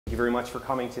Thank you very much for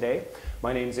coming today.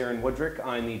 My name is Aaron Woodrick.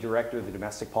 I'm the Director of the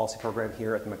Domestic Policy Program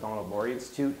here at the Macdonald-Laurier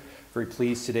Institute. Very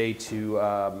pleased today to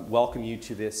welcome you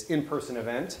to this in-person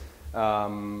event,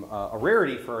 a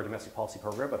rarity for our domestic policy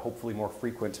program, but hopefully more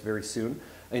frequent very soon,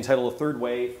 entitled A Third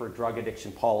Way for Drug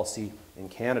Addiction Policy in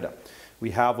Canada.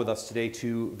 We have with us today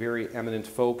two very eminent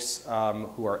folks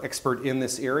who are expert in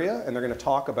this area, and they're going to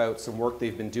talk about some work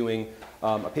they've been doing,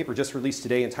 a paper just released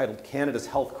today entitled Canada's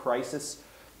Health Crisis,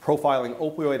 Profiling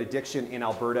Opioid Addiction in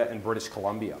Alberta and British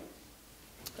Columbia.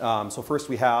 So first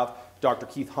we have Dr.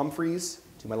 Keith Humphreys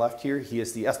to my left here. He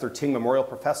is the Esther Ting Memorial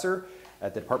Professor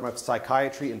at the Department of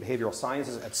Psychiatry and Behavioral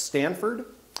Sciences at Stanford.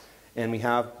 And we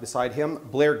have beside him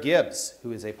Blair Gibbs,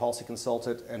 who is a policy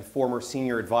consultant and former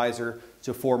senior advisor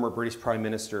to former British Prime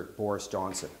Minister Boris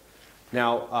Johnson.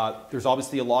 Now, there's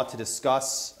obviously a lot to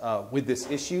discuss with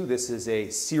this issue. This is a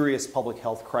serious public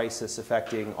health crisis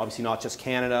affecting obviously not just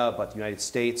Canada, but the United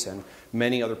States and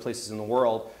many other places in the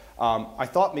world. I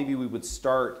thought maybe we would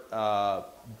start,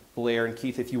 Blair and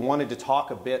Keith, if you wanted to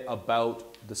talk a bit about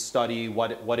the study,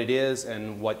 what it is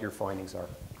and what your findings are.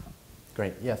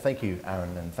 Great. Yeah, thank you,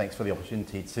 Aaron, and thanks for the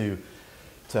opportunity to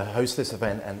host this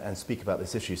event and speak about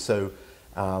this issue. So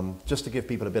just to give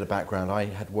people a bit of background, I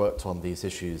had worked on these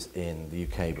issues in the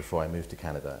UK before I moved to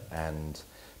Canada, and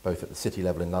both at the city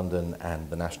level in London and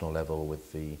the national level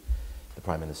with the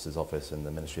Prime Minister's Office and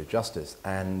the Ministry of Justice.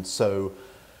 And so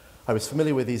I was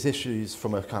familiar with these issues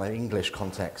from a kind of English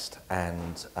context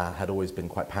and had always been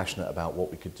quite passionate about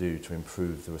what we could do to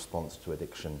improve the response to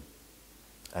addiction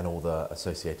and all the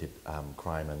associated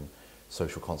crime and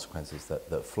social consequences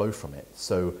that flow from it.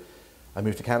 So I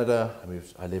moved to Canada.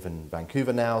 I live in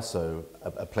Vancouver now, so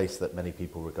a place that many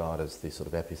people regard as the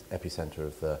sort of epicenter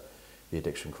of the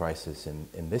addiction crisis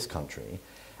in this country.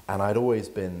 And I'd always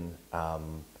been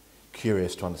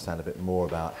curious to understand a bit more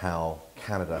about how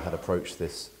Canada had approached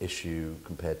this issue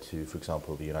compared to, for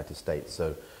example, the United States.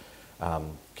 So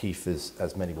Keith,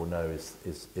 as many will know,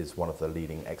 is one of the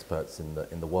leading experts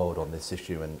in the world on this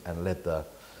issue and led the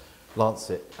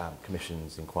Lancet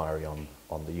Commission's inquiry on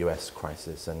the US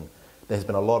crisis. And there's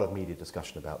been a lot of media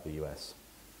discussion about the US.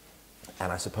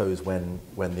 And I suppose when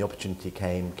the opportunity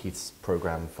came, Keith's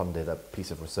program funded a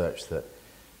piece of research that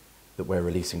we're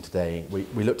releasing today.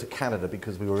 We looked at Canada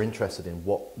because we were interested in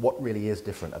what really is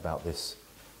different about this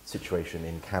situation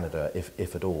in Canada,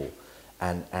 if at all.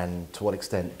 And to what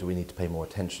extent do we need to pay more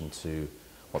attention to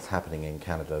what's happening in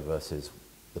Canada versus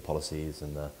the policies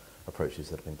and the approaches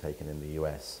that have been taken in the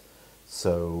US.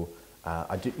 So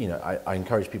I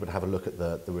encourage people to have a look at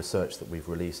the research that we've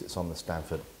released. It's on the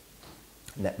Stanford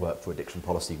Network for Addiction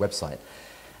Policy website.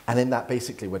 And in that,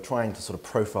 basically, we're trying to sort of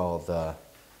profile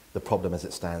the problem as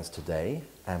it stands today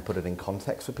and put it in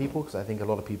context for people, because I think a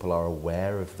lot of people are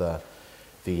aware of the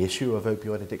issue of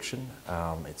opioid addiction.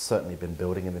 It's certainly been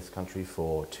building in this country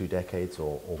for 2 decades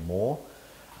or more.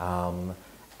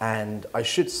 And I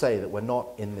should say that we're not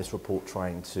in this report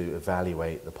trying to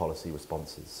evaluate the policy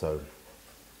responses. So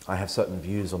I have certain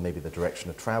views on maybe the direction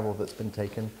of travel that's been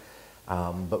taken,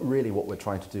 but really what we're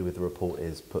trying to do with the report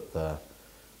is put the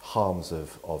harms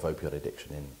of opioid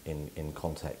addiction in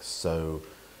context. So,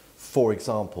 for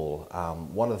example,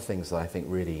 one of the things that I think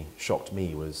really shocked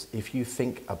me was if you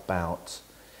think about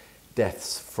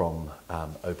deaths from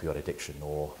opioid addiction,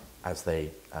 or as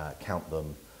they count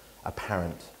them,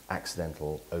 apparent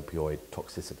accidental opioid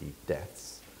toxicity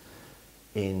deaths.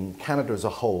 In Canada as a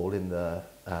whole, in the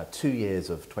 2 years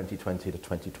of 2020 to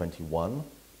 2021,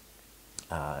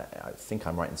 I think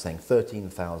I'm right in saying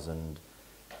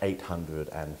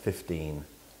 13,815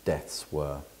 deaths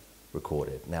were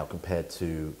recorded. Now, compared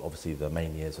to obviously the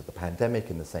main years of the pandemic,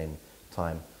 in the same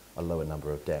time, a lower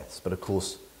number of deaths. But of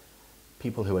course,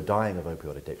 people who are dying of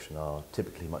opioid addiction are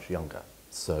typically much younger.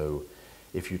 So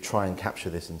if you try and capture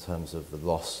this in terms of the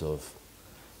loss of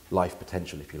life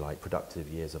potential, if you like, productive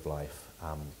years of life,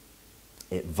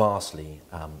 it vastly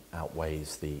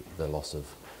outweighs the loss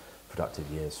of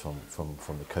productive years from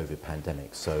the COVID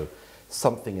pandemic. So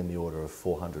something in the order of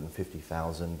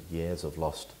 450,000 years of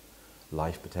lost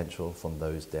life potential from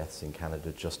those deaths in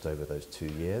Canada just over those 2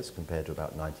 years, compared to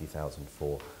about 90,000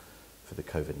 for the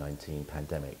COVID-19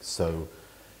 pandemic. So,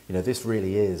 this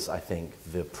really is, I think,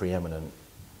 the preeminent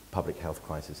public health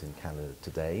crisis in Canada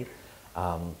today.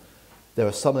 There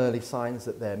are some early signs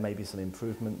that there may be some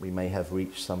improvement. We may have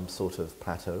reached some sort of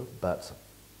plateau, but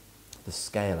the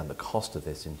scale and the cost of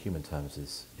this in human terms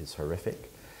is horrific.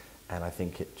 And I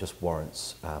think it just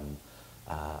warrants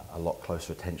a lot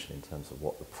closer attention in terms of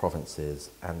what the provinces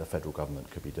and the federal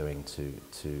government could be doing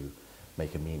to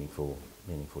make a meaningful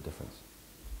difference.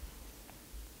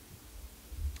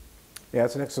 Yeah,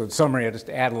 it's an excellent summary. I'll just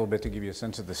add a little bit to give you a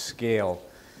sense of the scale.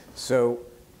 So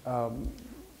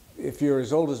if you're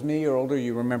as old as me or older,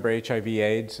 you remember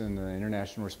HIV/AIDS and the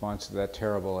international response to that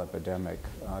terrible epidemic.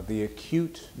 The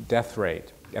acute death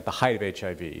rate at the height of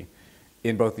HIV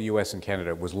in both the US and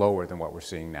Canada was lower than what we're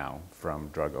seeing now from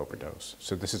drug overdose.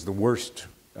 So this is the worst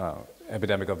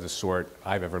epidemic of this sort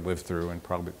I've ever lived through, and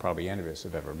probably any of us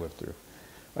have ever lived through.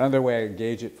 Another way I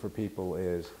gauge it for people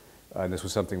is, and this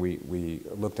was something we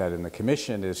looked at in the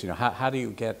commission, is how do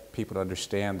you get people to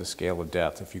understand the scale of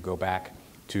death? If you go back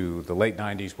to the late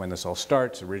 90s when this all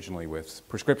starts, originally with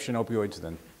prescription opioids,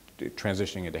 then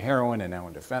transitioning into heroin, and now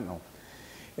into fentanyl.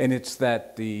 And it's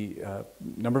that the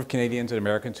number of Canadians and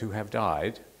Americans who have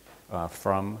died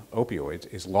from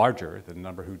opioids is larger than the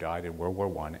number who died in World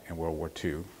War I and World War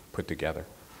II put together.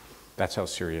 That's how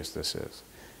serious this is.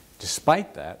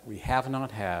 Despite that, we have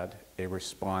not had a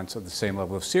response of the same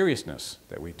level of seriousness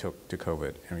that we took to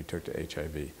COVID and we took to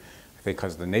HIV. I think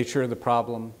because of the nature of the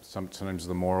problem, sometimes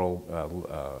the moral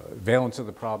valence of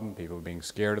the problem, people being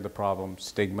scared of the problem,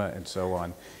 stigma, and so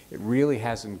on, it really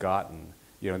hasn't gotten,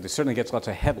 there certainly gets lots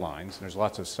of headlines and there's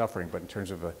lots of suffering, but in terms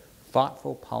of a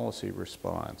thoughtful policy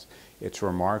response, it's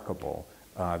remarkable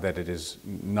that it is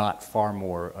not far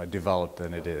more developed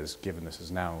than it is, given this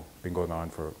has now been going on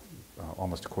for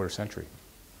almost a quarter century.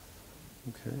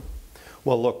 Okay.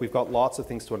 Well, look, we've got lots of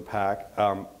things to unpack.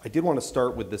 I did want to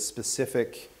start with the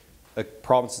specific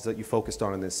provinces that you focused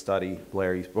on in this study,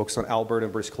 Blair. You focused on Alberta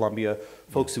and British Columbia.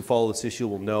 Folks who follow this issue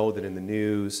will know that in the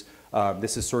news,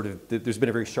 this is sort of, there's been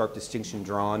a very sharp distinction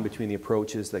drawn between the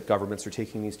approaches that governments are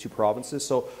taking in these two provinces.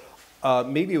 So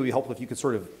maybe it would be helpful if you could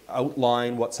sort of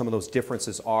outline what some of those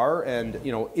differences are, and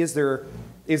is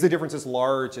the difference as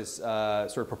large as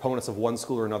sort of proponents of one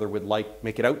school or another would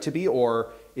make it out to be, or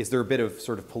is there a bit of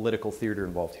sort of political theater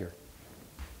involved here?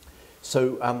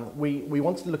 So we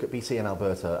wanted to look at BC and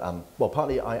Alberta. Well,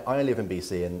 partly I live in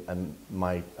BC, and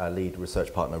my lead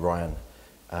research partner Ryan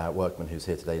Workman, who's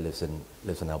here today, lives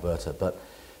in Alberta.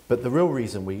 But the real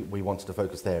reason we wanted to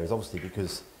focus there is obviously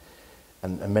because,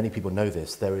 and many people know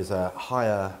this, there is a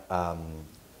higher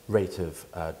rate of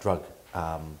drug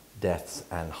deaths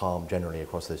and harm generally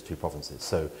across those two provinces.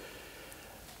 So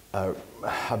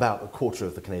about a quarter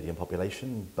of the Canadian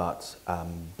population, but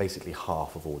basically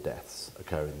half of all deaths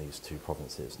occur in these two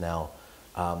provinces. Now,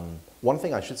 one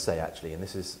thing I should say actually, and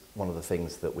this is one of the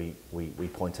things that we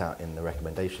point out in the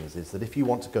recommendations, is that if you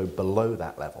want to go below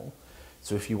that level,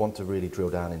 so if you want to really drill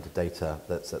down into data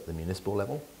that's at the municipal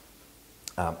level,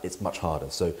 it's much harder.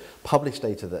 So published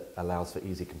data that allows for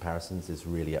easy comparisons is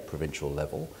really at provincial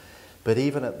level. But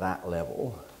even at that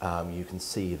level, you can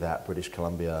see that British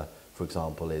Columbia, for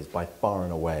example, is by far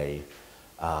and away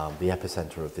the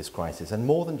epicenter of this crisis. And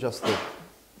more than just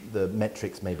the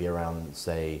metrics maybe around,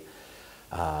 say,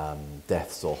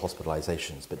 deaths or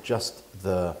hospitalizations, but just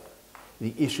the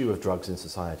issue of drugs in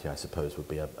society, I suppose, would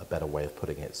be a better way of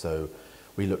putting it. So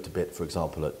we looked a bit, for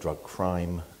example, at drug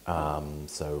crime,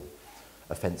 so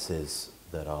offences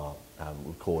that are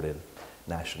recorded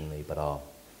nationally but are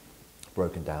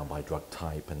broken down by drug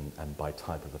type and by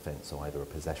type of offence, so either a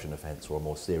possession offence or a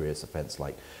more serious offence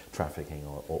like trafficking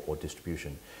or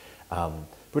distribution.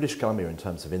 British Columbia, in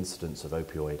terms of incidence of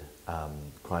opioid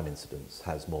crime incidents,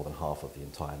 has more than half of the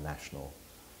entire national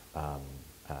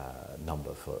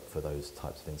number for those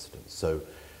types of incidents. So,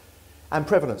 and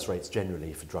prevalence rates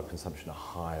generally for drug consumption are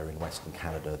higher in Western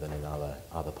Canada than in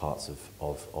other parts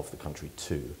of the country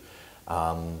too.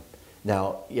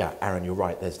 Now, yeah, Aaron, you're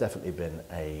right. There's definitely been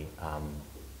a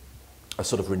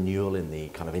sort of renewal in the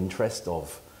kind of interest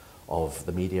of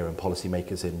the media and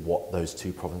policymakers in what those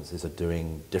two provinces are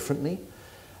doing differently.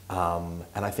 And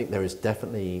I think there is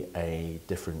definitely a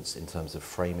difference in terms of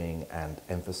framing and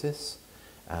emphasis,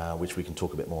 which we can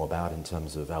talk a bit more about in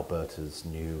terms of Alberta's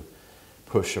new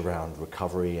push around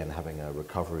recovery and having a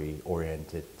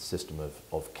recovery-oriented system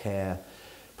of care.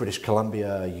 British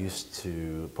Columbia used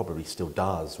to, probably still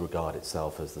does, regard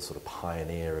itself as the sort of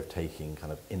pioneer of taking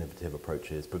kind of innovative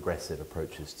approaches, progressive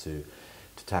approaches to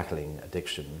tackling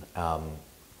addiction. And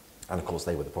of course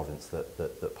they were the province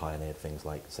that pioneered things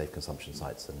like safe consumption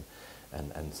sites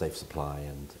and safe supply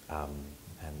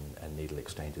and needle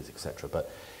exchanges, etc. But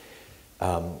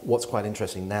what's quite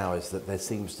interesting now is that there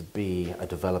seems to be a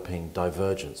developing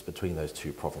divergence between those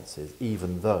two provinces,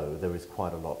 even though there is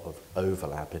quite a lot of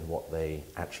overlap in what they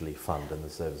actually fund and the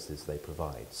services they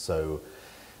provide. So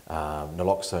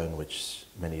naloxone, which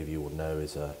many of you will know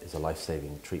is a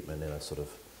life-saving treatment in a sort of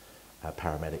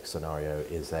paramedic scenario,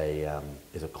 is a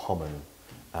common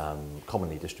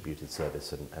commonly distributed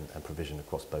service and provision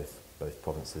across both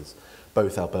provinces.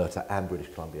 Both Alberta and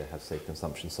British Columbia have safe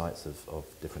consumption sites of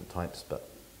different types, but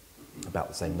about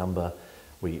the same number.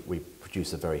 We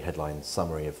produce a very headline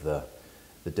summary of the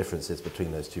differences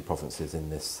between those two provinces in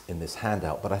this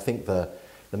handout. But I think the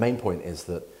main point is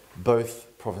that both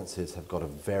provinces have got a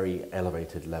very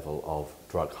elevated level of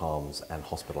drug harms and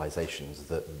hospitalizations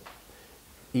that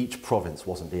each province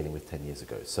wasn't dealing with 10 years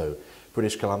ago. So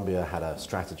British Columbia had a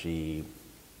strategy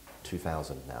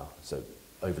 2000 now, so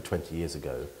over 20 years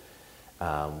ago,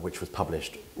 which was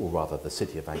published, or rather the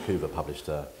city of Vancouver published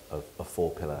a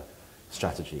 4-pillar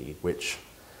strategy, which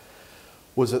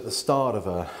was at the start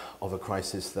of a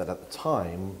crisis that at the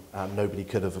time nobody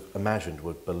could have imagined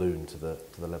would balloon to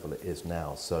the level it is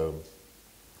now. So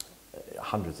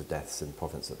hundreds of deaths in the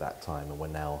province at that time, and we're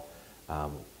now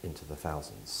into the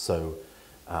thousands. So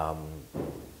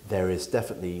there is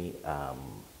definitely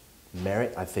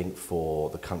merit, I think, for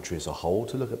the country as a whole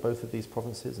to look at both of these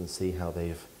provinces and see how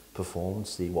they've performed,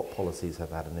 see what policies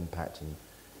have had an impact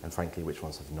and frankly which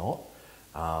ones have not.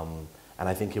 And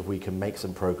I think if we can make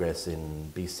some progress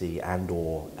in BC and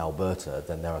or Alberta,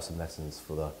 then there are some lessons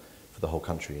for the whole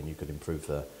country, and you could improve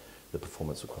the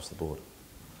performance across the board.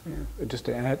 Yeah. Just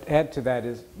to add to that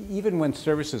is, even when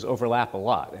services overlap a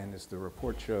lot, and as the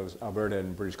report shows, Alberta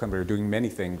and British Columbia are doing many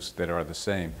things that are the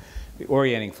same, the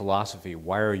orienting philosophy,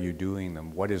 why are you doing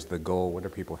them, what is the goal, what are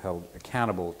people held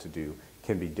accountable to do,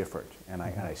 can be different. And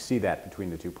I see that between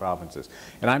the two provinces.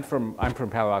 And I'm from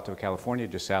Palo Alto, California,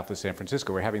 just south of San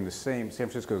Francisco. We're having the same, San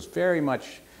Francisco's very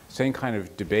much same kind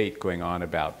of debate going on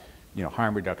about,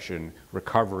 harm reduction,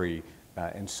 recovery,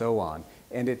 and so on.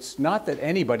 And it's not that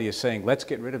anybody is saying, let's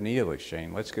get rid of needle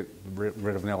exchange, let's get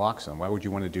rid of naloxone. Why would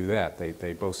you want to do that?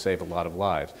 They both save a lot of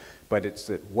lives. But it's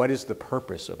that, what is the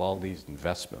purpose of all these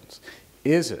investments?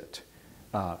 Is it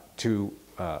to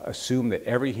assume that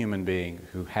every human being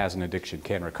who has an addiction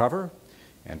can recover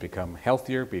and become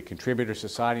healthier, be a contributor to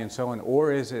society and so on?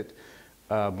 Or is it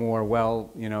more,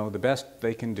 the best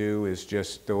they can do is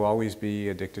just, they'll always be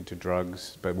addicted to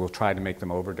drugs, but we'll try to make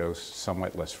them overdose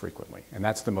somewhat less frequently. And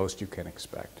that's the most you can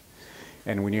expect.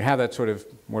 And when you have that sort of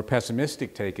more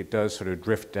pessimistic take, it does sort of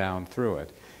drift down through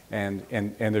it. And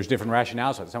there's different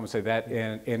rationales. Some would say that,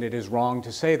 and it is wrong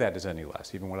to say that is any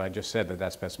less, even what I just said,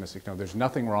 that's pessimistic. No, there's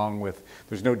nothing wrong with,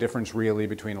 there's no difference really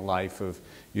between a life of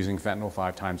using fentanyl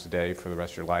 5 times a day for the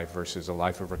rest of your life versus a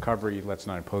life of recovery. Let's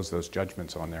not impose those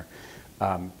judgments on there.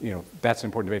 That's an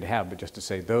important debate to have, but just to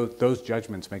say those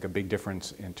judgments make a big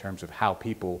difference in terms of how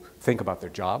people think about their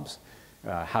jobs,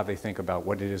 how they think about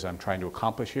what it is I'm trying to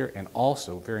accomplish here, and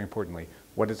also, very importantly,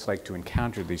 what it's like to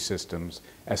encounter these systems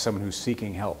as someone who's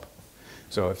seeking help.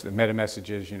 So if the meta message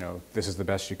is, this is the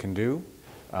best you can do,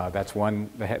 that's one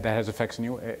that has effects on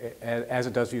you. As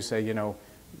it does if you say,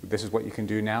 this is what you can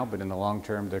do now, but in the long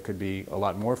term there could be a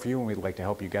lot more for you and we'd like to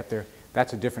help you get there.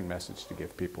 That's a different message to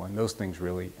give people, and those things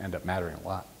really end up mattering a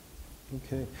lot.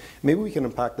 Okay. Maybe we can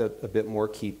unpack that a bit more,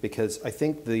 Keith, because I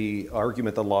think the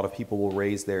argument that a lot of people will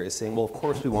raise there is saying, well, of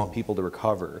course we want people to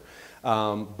recover,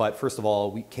 but first of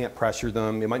all, we can't pressure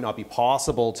them. It might not be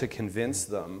possible to convince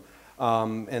them,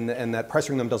 and that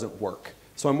pressuring them doesn't work.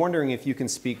 So I'm wondering if you can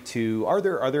speak to, are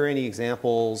there any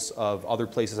examples of other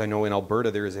places? I know in Alberta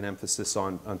there is an emphasis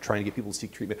on trying to get people to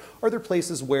seek treatment. Are there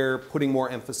places where putting more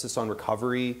emphasis on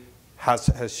recovery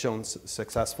has shown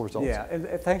successful results? Yeah, and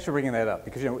thanks for bringing that up,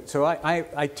 because so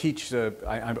I teach.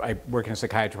 I work in a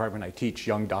psychiatry department. I teach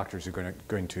young doctors who are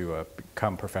going to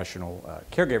become professional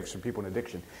caregivers for people in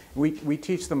addiction. We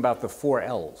teach them about the 4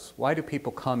 L's. Why do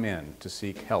people come in to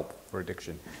seek help for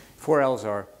addiction? 4 L's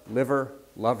are liver,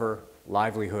 lover,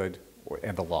 livelihood,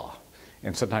 and the law,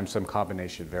 and sometimes some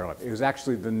combination thereof. It was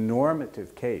actually the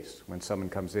normative case when someone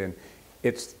comes in.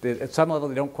 It's at some level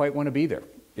they don't quite want to be there.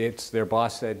 It's their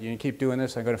boss said, you keep doing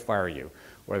this, I'm going to fire you.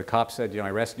 Or the cop said, I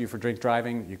arrested you for drink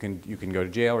driving, you can go to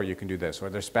jail, or you can do this. Or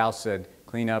their spouse said,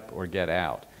 clean up or get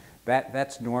out.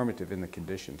 That's normative in the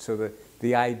condition. So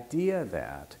the idea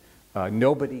that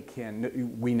nobody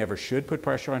can, we never should put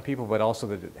pressure on people, but also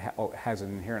that it has an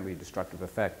inherently destructive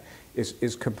effect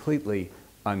is completely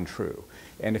untrue.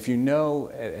 And if you know,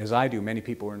 as I do, many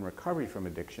people are in recovery from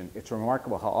addiction, it's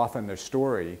remarkable how often their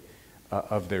story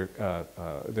of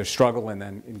their struggle and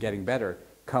then in getting better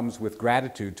comes with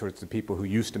gratitude towards the people who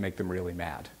used to make them really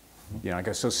mad. I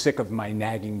got so sick of my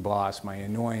nagging boss, my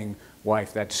annoying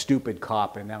wife, that stupid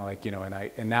cop, and now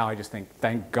and now I just think,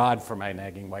 thank God for my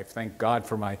nagging wife, thank God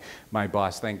for my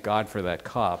boss, thank God for that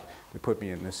cop who put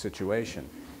me in this situation.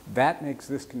 That makes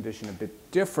this condition a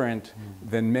bit different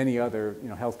than many other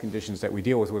health conditions that we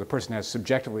deal with, where the person has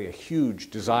subjectively a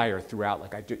huge desire throughout,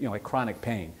 like chronic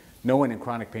pain, No one in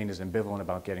chronic pain is ambivalent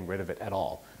about getting rid of it at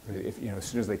all. If, as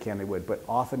soon as they can, they would. But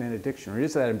often in addiction, there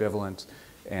is that ambivalence,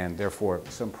 and therefore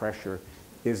some pressure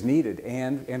is needed.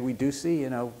 And we do see,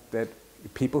 that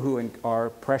people who are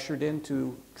pressured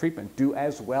into treatment do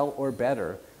as well or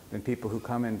better than people who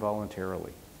come in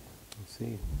voluntarily. I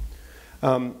see.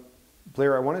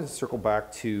 Blair, I wanted to circle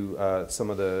back to some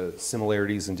of the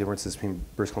similarities and differences between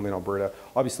British Columbia and Alberta.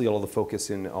 Obviously, all of the focus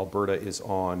in Alberta is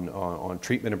on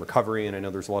treatment and recovery, and I know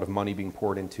there's a lot of money being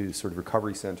poured into sort of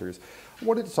recovery centres. I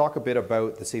wanted to talk a bit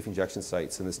about the safe injection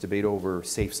sites and this debate over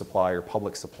safe supply or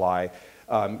public supply.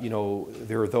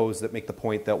 There are those that make the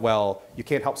point that, well, you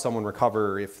can't help someone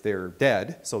recover if they're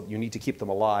dead, so you need to keep them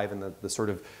alive, and the sort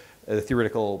of the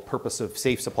theoretical purpose of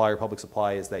safe supply or public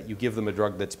supply is that you give them a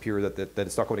drug that's pure, that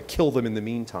it's not going to kill them in the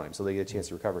meantime, so they get a chance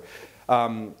to recover.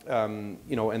 And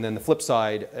then the flip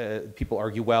side, people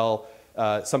argue, well,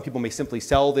 some people may simply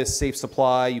sell this safe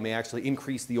supply. You may actually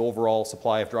increase the overall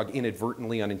supply of drug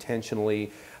inadvertently,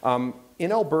 unintentionally.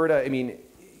 In Alberta, I mean,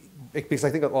 because I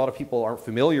think a lot of people aren't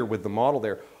familiar with the model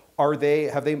there, have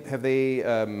they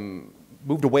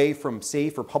moved away from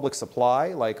safe or public supply?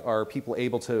 Like, are people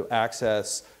able to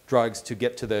access drugs to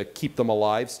get to the keep them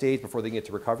alive stage before they can get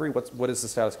to recovery? What is the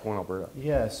status quo in Alberta?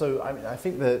 Yeah, so I mean, I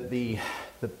think the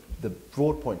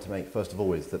broad point to make, first of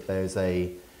all, is that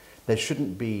there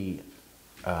shouldn't be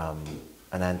an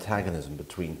antagonism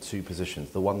between two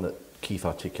positions. The one that Keith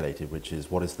articulated, which is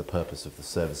what is the purpose of the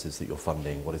services that you're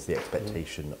funding? What is the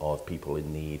expectation of people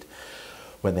in need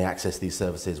when they access these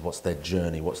services? What's their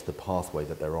journey? What's the pathway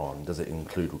that they're on? Does it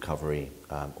include recovery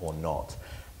or not?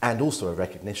 And also a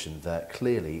recognition that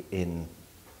clearly in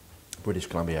British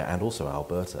Columbia and also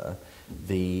Alberta,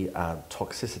 the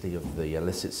toxicity of the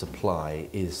illicit supply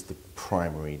is the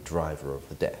primary driver of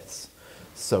the deaths.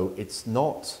 So it's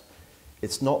not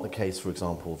the case, for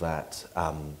example, that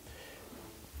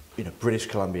British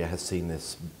Columbia has seen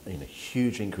this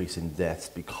huge increase in deaths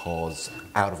because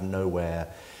out of nowhere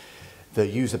the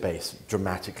user base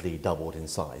dramatically doubled in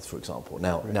size, for example.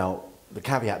 Now the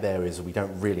caveat there is we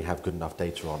don't really have good enough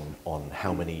data on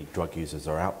how many drug users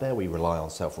are out there. We rely on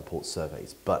self-report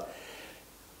surveys. But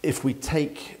if we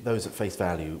take those at face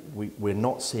value, we're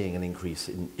not seeing an increase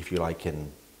in, if you like, in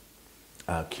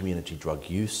community drug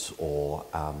use, or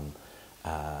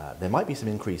there might be some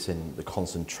increase in the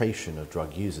concentration of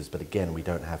drug users, but again, we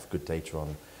don't have good data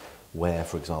on where,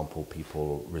 for example,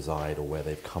 people reside or where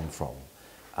they've come from.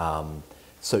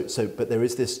 But there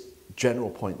is this general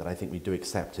point that I think we do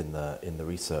accept in the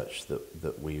research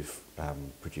that we've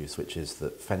produced, which is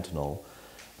that fentanyl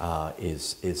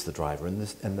is the driver, and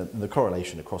the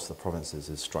correlation across the provinces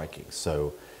is striking.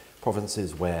 So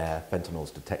provinces where fentanyl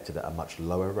is detected at a much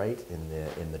lower rate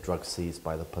in the drugs seized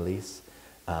by the police,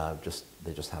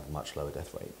 they just have a much lower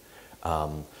death rate.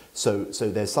 So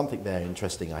there's something there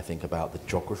interesting, I think, about the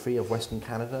geography of Western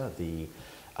Canada, the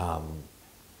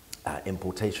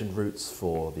importation routes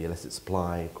for the illicit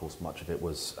supply. Of course, much of it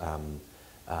was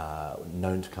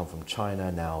known to come from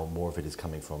China. Now more of it is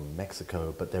coming from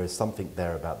Mexico. But there is something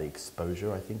there about the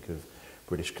exposure, I think, of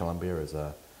British Columbia as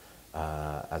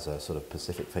a sort of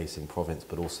Pacific-facing province,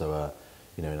 but also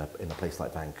in a place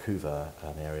like Vancouver,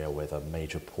 an area with a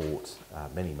major port,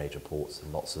 many major ports,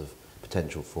 and lots of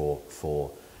potential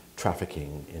for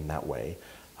trafficking in that way.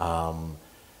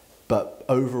 But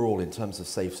overall, in terms of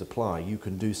safe supply, you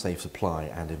can do safe supply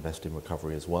and invest in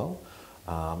recovery as well.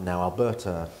 Now,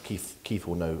 Alberta, Keith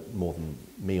will know more than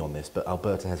me on this, but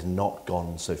Alberta has not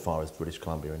gone so far as British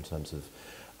Columbia in terms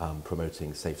of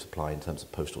promoting safe supply in terms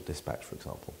of postal dispatch, for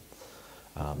example.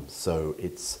 And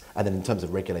then in terms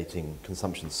of regulating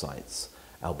consumption sites,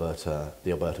 the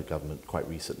Alberta government quite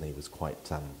recently was quite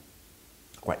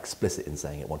explicit in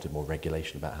saying it wanted more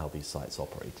regulation about how these sites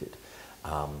operated.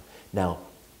 Now,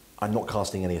 I'm not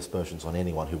casting any aspersions on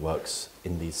anyone who works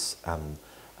in these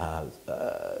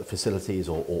facilities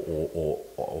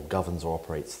or governs or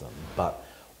operates them, but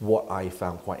what I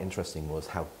found quite interesting was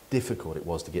how difficult it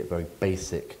was to get very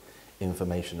basic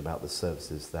information about the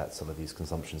services that some of these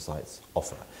consumption sites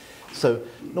offer. So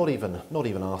not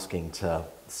even asking to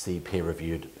see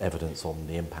peer-reviewed evidence on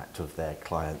the impact of their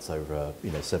clients over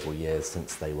several years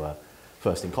since they were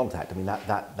first in contact. I mean,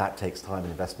 that takes time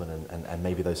and investment, and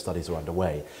maybe those studies are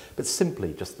underway. But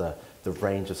simply just the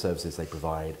range of services they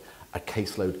provide, a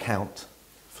caseload count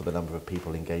for the number of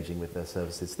people engaging with their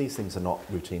services. These things are not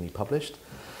routinely published.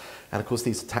 And of course,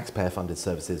 these are taxpayer-funded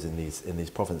services in these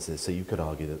provinces, so you could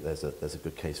argue that there's a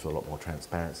good case for a lot more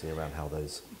transparency around how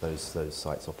those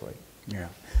sites operate. Yeah,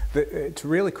 it's a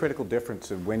really critical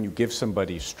difference of when you give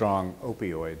somebody strong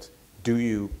opioids. Do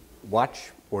you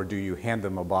watch, or do you hand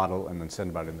them a bottle and then send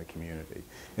them out in the community?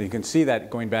 And you can see that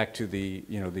going back to the,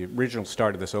 the original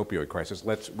start of this opioid crisis,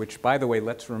 which, by the way,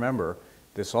 let's remember,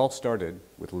 this all started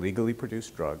with legally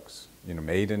produced drugs,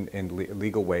 made in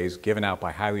legal ways, given out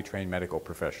by highly trained medical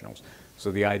professionals.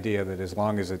 So the idea that as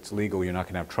long as it's legal, you're not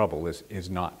going to have trouble is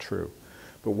not true.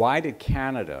 But why did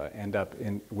Canada end up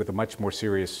with a much more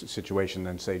serious situation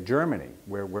than, say, Germany,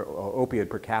 where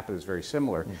opioid per capita is very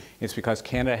similar? It's because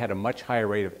Canada had a much higher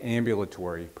rate of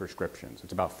ambulatory prescriptions.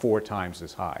 It's about 4 times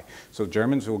as high. So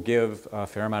Germans will give a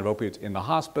fair amount of opioids in the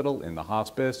hospital, in the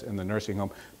hospice, in the nursing home,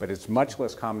 but it's much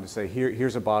less common to say,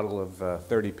 here's a bottle of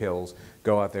 30 pills,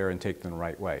 go out there and take them the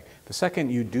right way. The second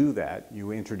you do that,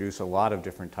 you introduce a lot of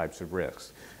different types of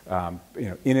risks.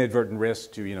 Inadvertent risks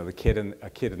to, a kid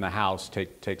in the house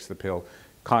takes the pill,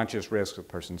 conscious risk of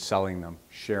the person selling them,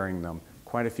 sharing them.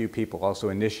 Quite a few people also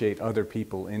initiate other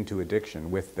people into addiction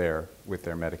with their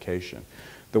medication.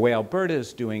 The way Alberta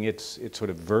is doing its sort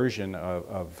of version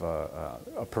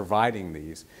of providing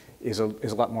these is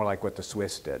a lot more like what the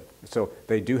Swiss did. So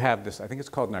they do have this, I think it's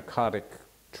called narcotic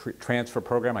transfer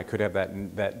program. I could have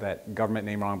that government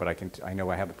name wrong, but I know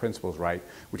I have the principles right,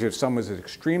 which if someone is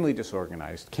extremely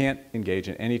disorganized, can't engage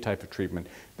in any type of treatment,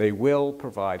 they will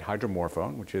provide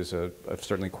hydromorphone, which is a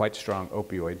certainly quite strong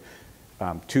opioid,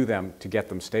 to them to get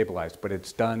them stabilized. But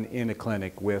it's done in a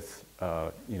clinic with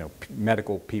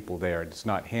medical people there. It's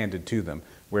not handed to them,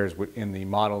 whereas in the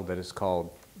model that is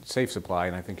called safe supply,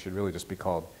 and I think should really just be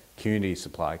called community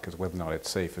supply, because whether or not it's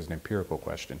safe is an empirical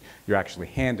question. You're actually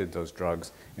handed those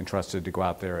drugs and trusted to go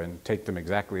out there and take them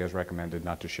exactly as recommended,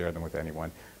 not to share them with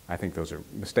anyone. I think those are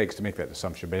mistakes to make that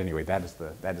assumption, but anyway, that is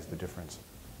the difference.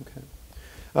 Okay.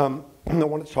 I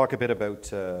wanted to talk a bit about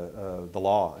the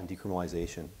law and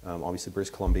decriminalization. Obviously,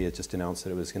 British Columbia just announced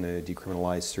that it was going to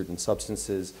decriminalize certain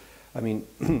substances. I mean,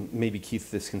 maybe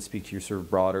Keith, this can speak to your sort of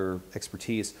broader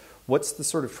expertise. What's the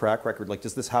sort of track record? Like,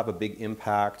 does this have a big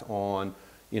impact on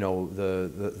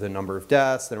the number of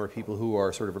deaths, the number of people who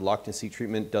are sort of reluctant to seek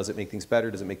treatment? Does it make things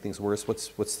better? Does it make things worse? What's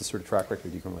the sort of track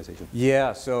record of decriminalization?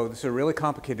 Yeah, so this is a really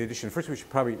complicated issue. First, we should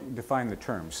probably define the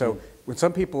term. So when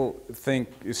some people say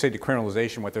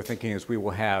decriminalization, what they're thinking is we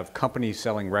will have companies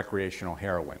selling recreational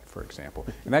heroin, for example.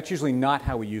 And that's usually not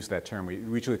how we use that term. We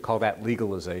usually call that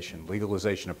legalization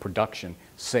of production,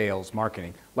 sales,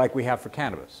 marketing, like we have for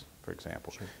cannabis, for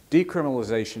example. Sure.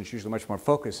 Decriminalization is usually much more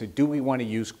focused. So do we want to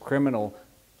use criminal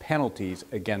penalties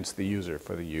against the user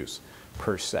for the use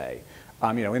per se?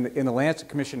 In the Lancet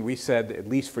Commission, we said at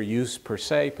least for use per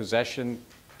se, possession,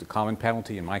 the common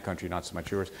penalty in my country, not so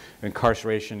much yours.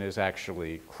 Incarceration is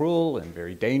actually cruel and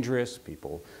very dangerous.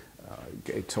 People,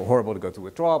 it's so horrible to go through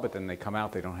withdrawal, but then they come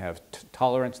out, they don't have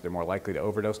tolerance, they're more likely to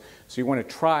overdose. So you want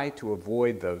to try to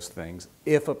avoid those things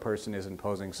if a person is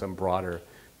imposing some broader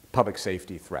public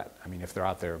safety threat. I mean, if they're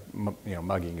out there,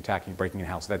 mugging, attacking, breaking in a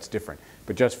house, that's different.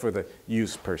 But just for the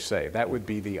use per se, that would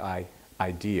be the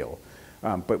ideal.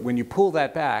 But when you pull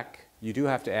that back, you do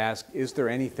have to ask, is there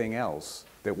anything else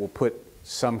that will put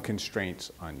some constraints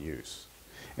on use?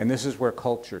 And this is where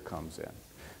culture comes in.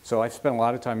 So I've spent a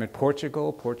lot of time in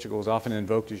Portugal. Portugal is often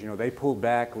invoked as, they pulled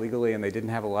back legally and they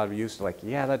didn't have a lot of use. Like,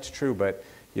 yeah, that's true, but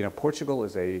Portugal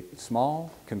is a small,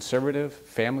 conservative,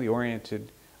 family-oriented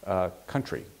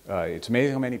country. It's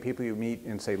amazing how many people you meet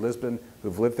in, say, Lisbon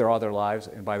who've lived there all their lives,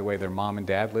 and by the way, their mom and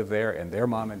dad live there, and their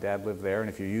mom and dad live there, and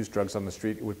if you use drugs on the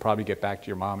street, it would probably get back to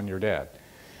your mom and your dad.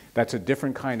 That's a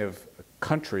different kind of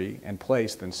country and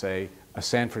place than, say, a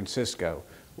San Francisco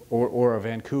or a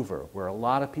Vancouver, where a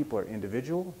lot of people are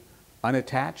individual,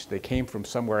 unattached, they came from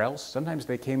somewhere else. Sometimes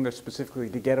they came there specifically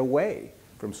to get away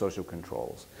from social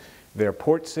controls. They're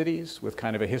port cities with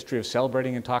kind of a history of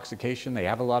celebrating intoxication. They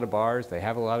have a lot of bars. They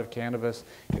have a lot of cannabis.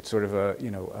 It's sort of a,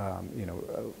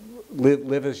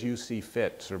 live as you see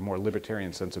fit, sort of more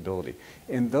libertarian sensibility.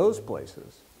 In those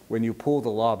places, when you pull the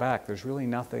law back, there's really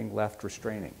nothing left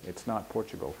restraining. It's not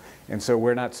Portugal. And so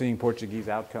we're not seeing Portuguese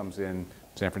outcomes in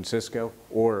San Francisco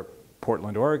or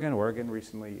Portland, Oregon.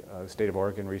 The state of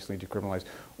Oregon recently decriminalized,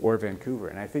 or Vancouver.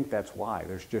 And I think that's why.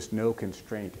 There's just no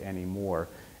constraint anymore.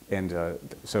 And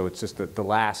so it's just the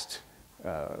last,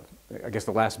 I guess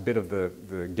the last bit of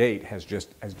the gate has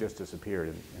just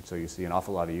disappeared. And so you see an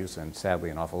awful lot of use and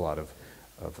sadly an awful lot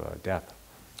of death.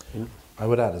 I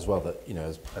would add as well that,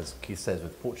 as Keith says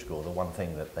with Portugal, the one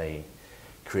thing that they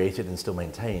created and still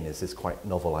maintain is this quite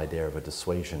novel idea of a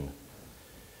dissuasion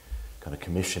kind of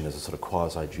commission as a sort of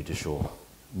quasi-judicial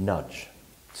nudge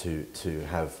to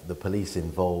have the police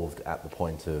involved at the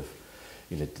point of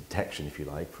detection, if you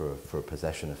like, for a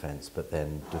possession offence, but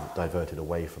then diverted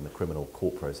away from the criminal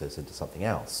court process into something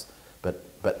else,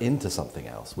 but into something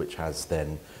else, which has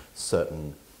then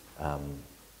certain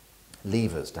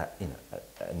levers to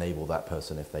enable that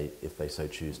person, if they so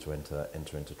choose, to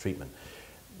enter into treatment.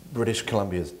 British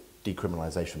Columbia's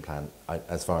decriminalisation plan,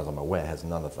 as far as I'm aware, has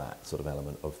none of that sort of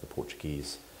element of the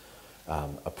Portuguese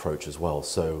approach as well.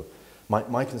 So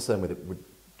my concern with it would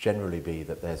generally be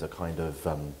that there's a kind of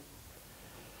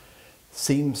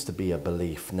seems to be a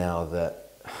belief now that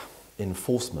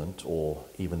enforcement, or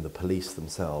even the police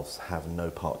themselves, have no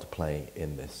part to play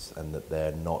in this, and that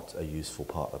they're not a useful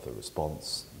part of the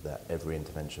response, that every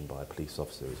intervention by a police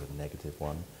officer is a negative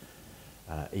one.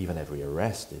 Even every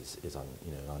arrest is an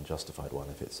unjustified one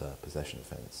if it's a possession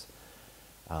offence.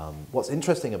 What's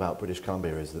interesting about British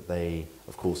Columbia is that they,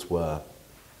 of course,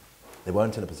 they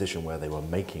weren't in a position where they were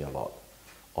making a lot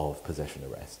of possession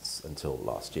arrests until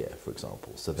last year, for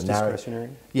example. So the discretionary?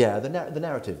 Yeah, the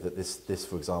narrative that this,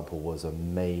 for example, was a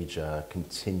major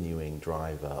continuing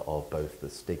driver of both the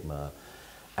stigma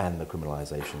and the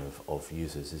criminalisation of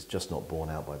users is just not borne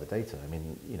out by the data. I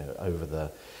mean, over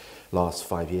the last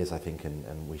 5 years, I think,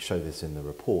 and we show this in the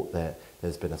report,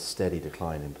 there's been a steady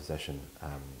decline in possession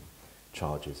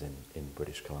charges in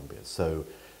British Columbia. So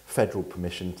federal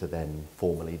permission to then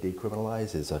formally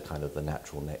decriminalise is a kind of the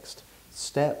natural next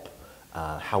step.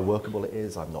 How workable it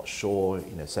is, I'm not sure.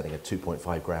 Setting a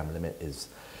 2.5 gram limit is,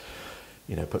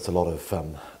 puts a lot of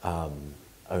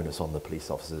onus on the police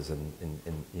officers in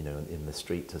the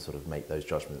street to sort of make those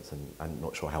judgments, and I'm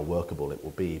not sure how workable it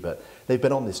will be. But they've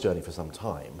been on this journey for some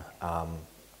time.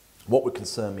 What would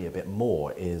concern me a bit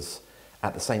more is,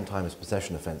 at the same time as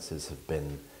possession offences have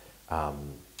been,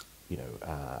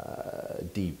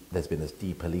 there's been this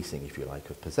depolicing, if you like,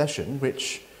 of possession,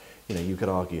 which you could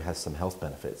argue has some health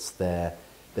benefits.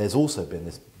 There's also been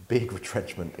this big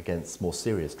retrenchment against more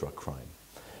serious drug crime.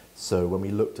 So when we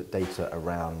looked at data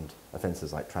around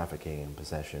offences like trafficking and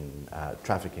possession,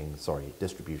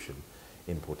 distribution,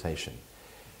 importation,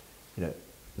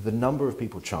 the number of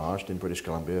people charged in British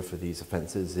Columbia for these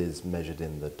offences is measured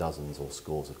in the dozens or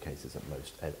scores of cases at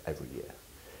most every year.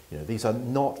 These are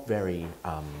not very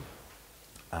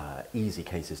easy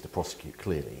cases to prosecute,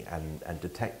 clearly, and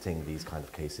detecting these kind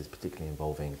of cases, particularly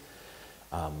involving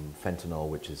fentanyl,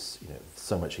 which is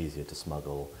so much easier to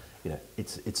smuggle,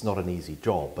 it's not an easy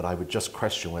job. But I would just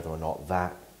question whether or not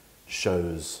that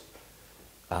shows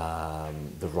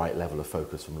the right level of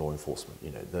focus from law enforcement.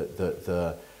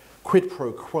 The quid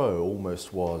pro quo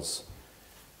almost was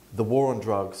the war on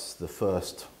drugs. The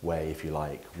first way, if you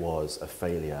like, was a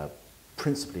failure,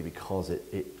 principally because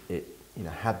it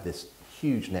had this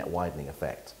huge net widening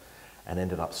effect and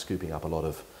ended up scooping up a lot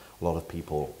of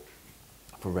people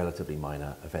for relatively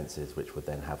minor offences, which would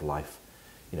then have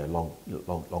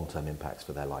long-term impacts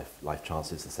for their life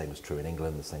chances. The same is true in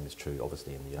England. The same is true,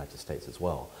 obviously, in the United States as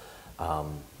well.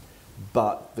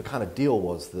 But the kind of deal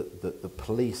was that the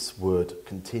police would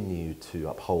continue to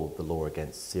uphold the law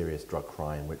against serious drug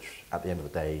crime, which at the end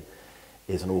of the day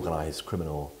is an organised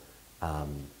criminal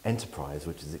enterprise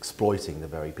which is exploiting the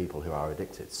very people who are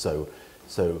addicted. So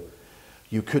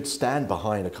you could stand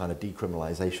behind a kind of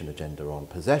decriminalisation agenda on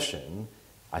possession,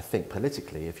 I think,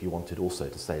 politically, if you wanted also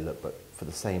to say, look, but for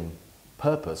the same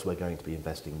purpose, we're going to be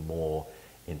investing more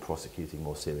in prosecuting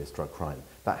more serious drug crime.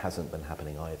 That hasn't been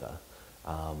happening either.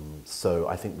 So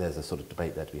I think there's a sort of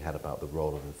debate there to be had about the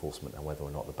role of enforcement and whether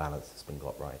or not the balance has been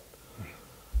got right.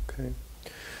 Okay.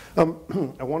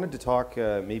 I wanted to talk,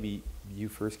 maybe you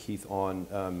first, Keith,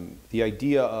 on the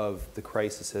idea of the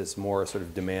crisis as more a sort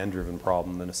of demand-driven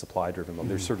problem than a supply-driven one.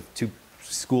 There's sort of two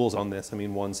schools on this. I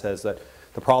mean, one says that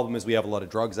the problem is we have a lot of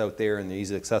drugs out there and they're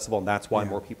easily accessible, and that's why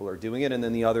more people are doing it. And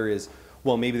then the other is,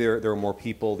 well, maybe there are more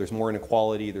people, there's more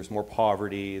inequality, there's more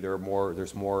poverty, there's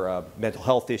more mental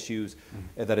health issues,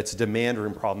 and that it's a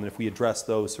demand-driven problem. And if we address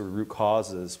those sort of root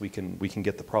causes, we can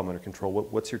get the problem under control.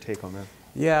 What's your take on that?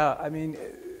 Yeah, I mean,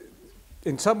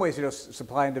 in some ways,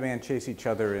 supply and demand chase each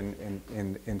other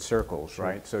in circles,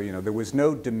 right? So, there was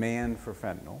no demand for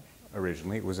fentanyl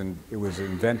originally. It was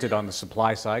invented on the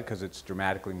supply side because it's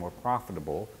dramatically more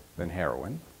profitable than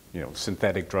heroin.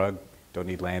 Synthetic drug, don't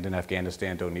need land in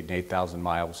Afghanistan, don't need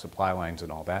 8,000-mile supply lines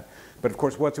and all that. But of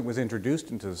course, once it was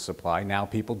introduced into the supply, now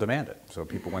people demand it. So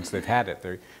people, once they've had it,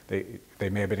 they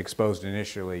may have been exposed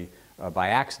initially by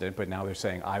accident, but now they're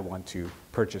saying, I want to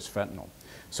purchase fentanyl.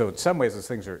 So in some ways, those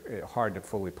things are hard to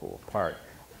fully pull apart.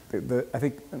 I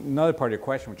think another part of your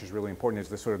question, which is really important, is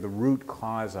the sort of the root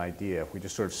cause idea. If we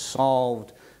just sort of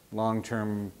solved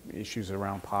long-term issues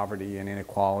around poverty and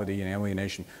inequality and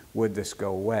alienation, would this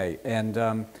go away?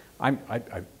 And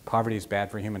poverty is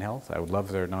bad for human health. I would love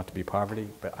there not to be poverty,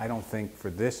 but I don't think for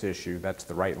this issue that's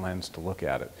the right lens to look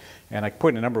at it. And I put it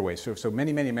in a number of ways. So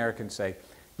many Americans say,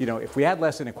 if we had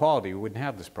less inequality, we wouldn't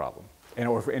have this problem.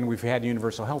 And we've had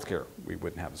universal health care, we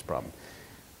wouldn't have this problem.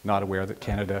 Not aware that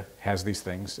Canada has these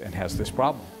things and has this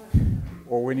problem.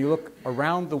 Or when you look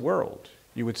around the world,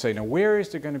 you would say, now where is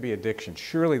there going to be addiction?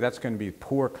 Surely that's going to be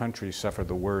poor countries suffer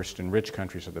the worst and rich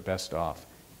countries are the best off.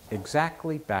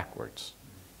 Exactly backwards.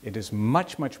 It is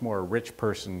much, much more a rich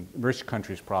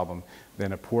country's problem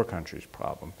than a poor country's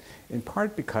problem. In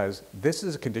part because this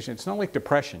is a condition, it's not like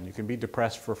depression. You can be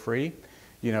depressed for free.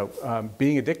 You know,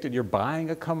 being addicted, you're buying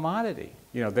a commodity.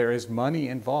 You know, there is money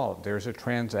involved. There's a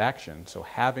transaction. So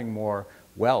having more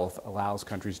wealth allows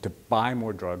countries to buy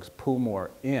more drugs, pull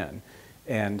more in,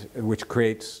 and which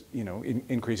creates, you know,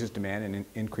 increases demand and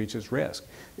increases risk.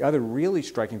 The other really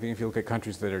striking thing, if you look at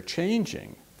countries that are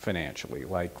changing financially,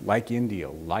 like India,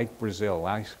 like Brazil,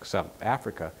 like South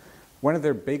Africa, one of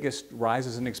their biggest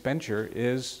rises in expenditure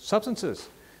is substances.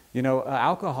 You know,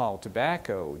 alcohol,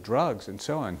 tobacco, drugs, and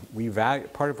so on.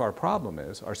 Part of our problem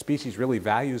is our species really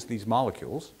values these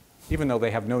molecules, even though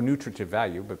they have no nutritive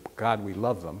value, but God, we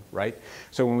love them, right?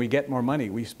 So when we get more money,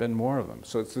 we spend more of them.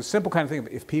 So it's the simple kind of thing,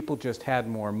 if people just had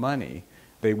more money,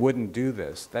 they wouldn't do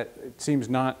this. That it seems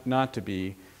not to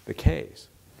be the case.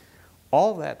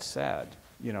 All that said,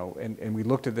 you know, and we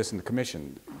looked at this in the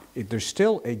commission, there's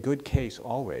still a good case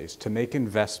always to make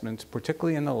investments,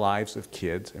 particularly in the lives of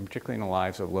kids, and particularly in the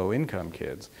lives of low-income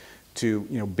kids, to,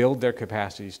 you know, build their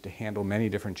capacities to handle many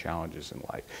different challenges in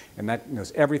life. And that, you know,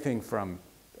 is everything from,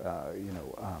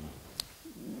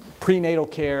 prenatal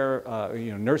care,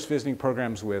 you know, nurse visiting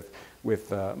programs with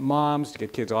moms to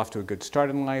get kids off to a good start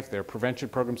in life. There are prevention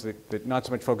programs that not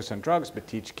so much focus on drugs, but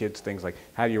teach kids things like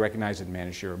how do you recognize and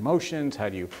manage your emotions, how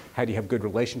do you have good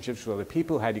relationships with other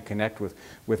people, how do you connect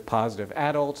with positive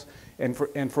adults. And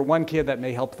for one kid, that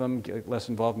may help them get less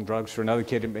involved in drugs. For another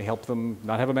kid, it may help them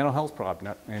not have a mental health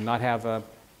problem and not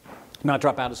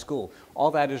drop out of school.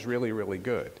 All that is really, really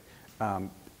good.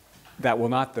 That will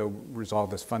not, though, resolve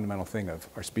this fundamental thing of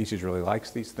our species really likes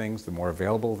these things. The more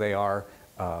available they are,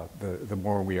 the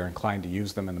more we are inclined to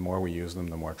use them, and the more we use them,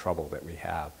 the more trouble that we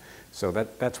have. So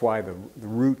that's why the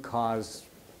root cause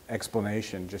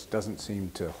explanation just doesn't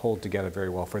seem to hold together very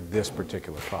well for this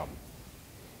particular problem.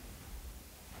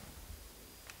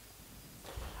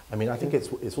 I mean, I think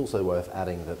it's also worth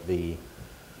adding that the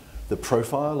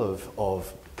profile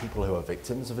of people who are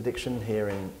victims of addiction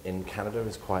here in Canada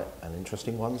is quite an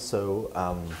interesting one.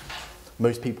 So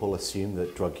most people assume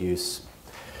that drug use,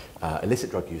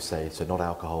 illicit drug use, say, so not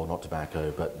alcohol, not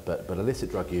tobacco, but illicit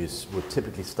drug use would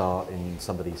typically start in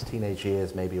somebody's teenage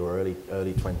years, maybe, or early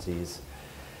 20s.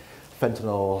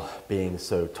 Fentanyl being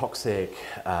so toxic,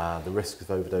 the risk of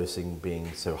overdosing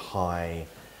being so high,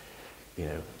 you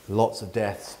know, lots of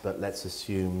deaths, but let's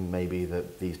assume maybe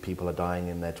that these people are dying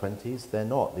in their 20s. They're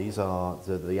not. These are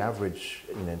the average,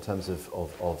 you know, in terms of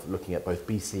looking at both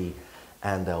BC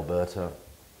and Alberta,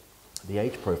 the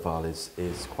age profile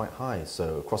is quite high.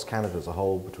 So across Canada as a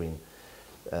whole, between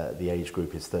the age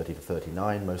group is 30 to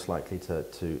 39, most likely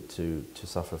to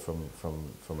suffer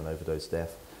from an overdose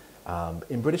death.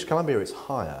 In British Columbia, it's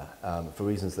higher for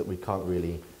reasons that we can't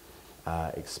really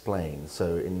explain.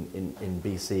 So in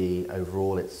BC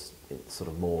overall, it's sort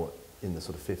of more in the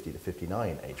sort of 50 to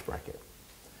 59 age bracket.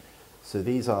 So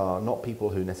these are not people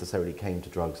who necessarily came to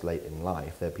drugs late in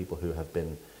life. They're people who have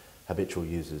been habitual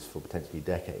users for potentially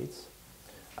decades.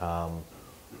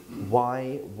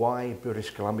 Why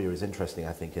British Columbia is interesting,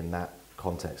 I think, in that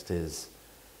context is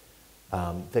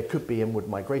there could be inward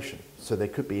migration. So there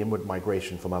could be inward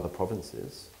migration from other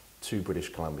provinces to British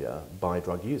Columbia by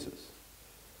drug users.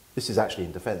 This is actually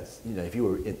in defense. You know, if you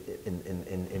were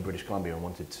in British Columbia and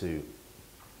wanted to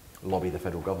lobby the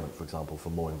federal government, for example, for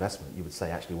more investment, you would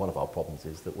say actually one of our problems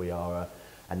is that we are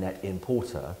a net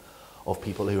importer of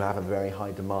people who have a very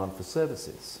high demand for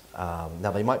services.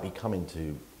 Now, they might be coming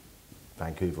to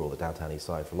Vancouver or the downtown east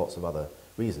side for lots of other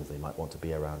reasons. They might want to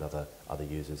be around other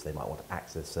users. They might want to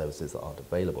access services that aren't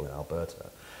available in Alberta.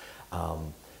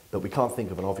 But we can't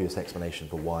think of an obvious explanation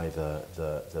for why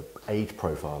the age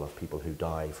profile of people who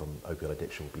die from opioid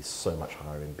addiction would be so much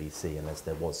higher in BC, unless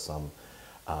there was some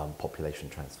population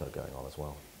transfer going on as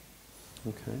well.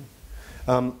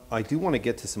 Okay. I do want to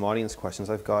get to some audience questions.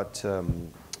 I've got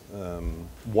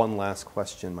one last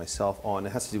question myself on,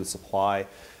 it has to do with supply.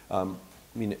 I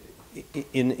mean,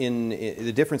 in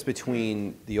the difference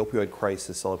between the opioid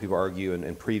crisis, a lot of people argue,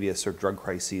 and previous sort of drug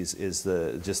crises is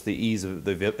just the ease of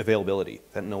the availability.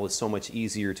 Fentanyl is so much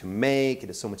easier to make, it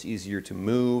is so much easier to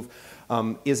move.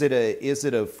 Is it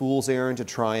a fool's errand to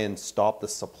try and stop the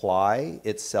supply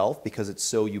itself because it's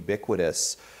so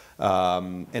ubiquitous?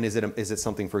 And is it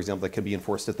something, for example, that can be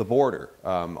enforced at the border?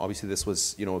 Obviously, this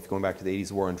was, if going back to the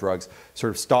 80s war on drugs, sort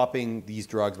of stopping these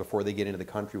drugs before they get into the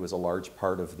country was a large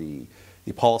part of the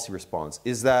policy response.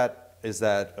 Is that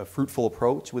a fruitful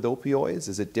approach with opioids?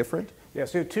 Is it different? Yeah,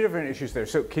 so two different issues there.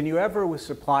 So can you ever, with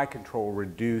supply control,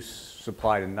 reduce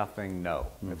supply to nothing? No.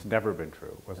 It's never been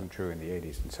true. It wasn't true in the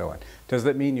 80s and so on. Does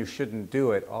that mean you shouldn't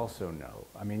do it? Also no.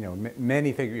 I mean,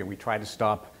 many things, we try to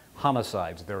stop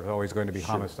homicides. There are always going to be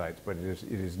homicides, but it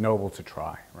is noble to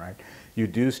try, right? You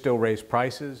do still raise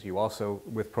prices. You also,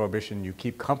 with prohibition, you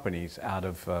keep companies out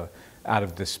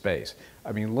of this space.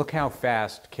 I mean, look how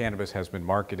fast cannabis has been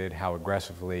marketed, how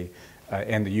aggressively,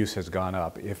 and the use has gone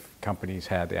up. If companies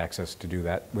had the access to do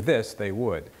that with this, they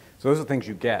would. So those are things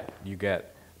you get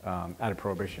out of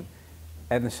prohibition.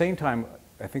 At the same time,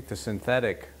 I think the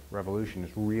synthetic revolution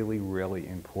is really, really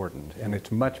important, and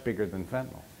it's much bigger than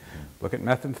fentanyl. Look at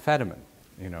methamphetamine.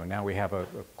 Now we have a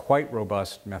quite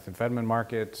robust methamphetamine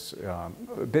market,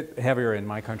 a bit heavier in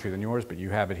my country than yours, but you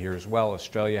have it here as well.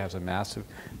 Australia has a massive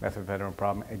methamphetamine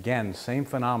problem. Again, same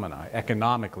phenomena,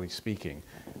 economically speaking.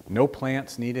 No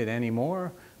plants needed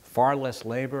anymore, far less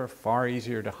labor, far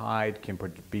easier to hide, can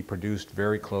be produced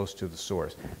very close to the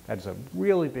source. That's a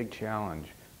really big challenge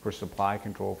for supply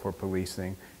control, for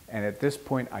policing, and at this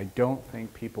point I don't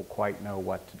think people quite know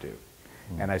what to do.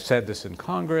 And I've said this in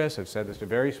Congress, I've said this to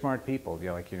very smart people,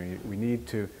 we need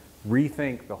to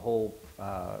rethink the whole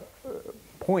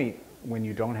point when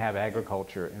you don't have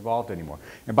agriculture involved anymore.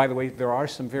 And by the way, there are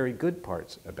some very good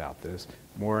parts about this,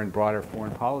 more in broader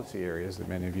foreign policy areas that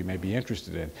many of you may be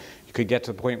interested in. You could get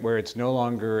to the point where it's no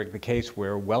longer the case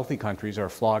where wealthy countries are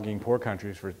flogging poor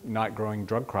countries for not growing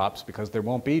drug crops because there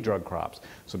won't be drug crops.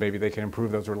 So maybe they can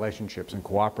improve those relationships and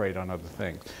cooperate on other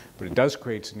things. But it does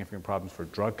create significant problems for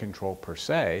drug control per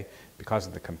se because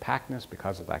of the compactness,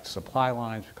 because of lack of supply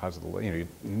lines, because of the,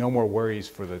 no more worries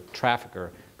for the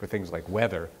trafficker for things like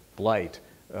weather, blight,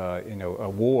 a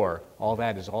war, all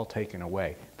that is all taken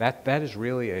away. That is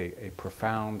really a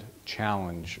profound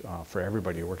challenge for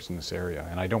everybody who works in this area,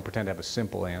 and I don't pretend to have a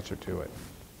simple answer to it.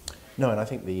 No, and I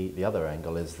think the other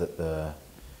angle is that the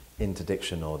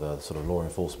interdiction or the sort of law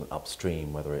enforcement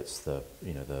upstream, whether it's the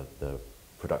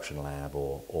production lab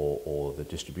or the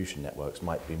distribution networks,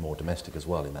 might be more domestic as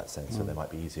well in that sense, so they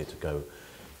might be easier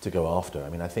to go after. I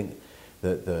mean, I think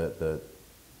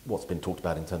what's been talked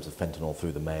about in terms of fentanyl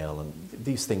through the mail, and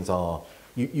these things are,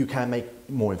 you can make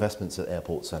more investments at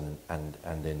airports and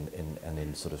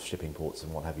in sort of shipping ports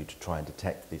and what have you to try and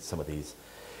detect some of these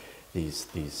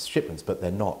shipments, but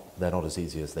they're not as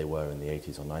easy as they were in the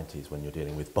 80s or 90s when you're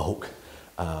dealing with bulk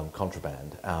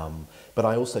contraband. But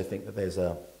I also think that there's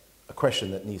a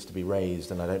question that needs to be raised,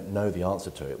 and I don't know the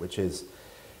answer to it, which is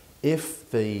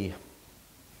if the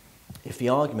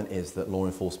argument is that law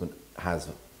enforcement has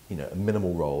a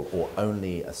minimal role or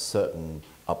only a certain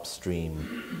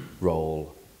upstream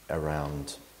role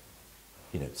around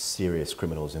serious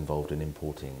criminals involved in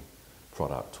importing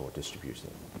product or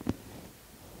distributing.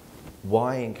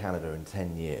 Why in Canada in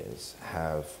 10 years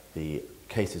have the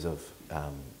cases of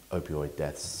opioid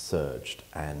deaths surged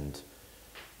and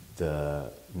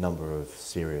the number of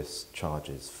serious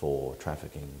charges for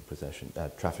trafficking,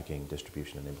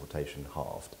 distribution and importation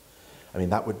halved? I mean,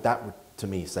 that would to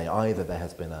me say either there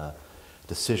has been a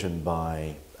decision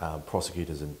by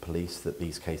prosecutors and police that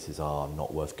these cases are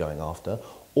not worth going after,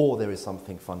 or there is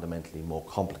something fundamentally more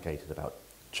complicated about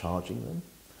charging them.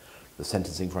 The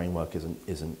sentencing framework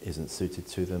isn't suited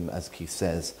to them. As Keith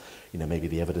says, maybe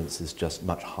the evidence is just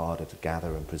much harder to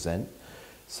gather and present,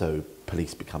 so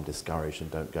police become discouraged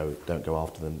and don't go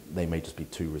after them. They may just be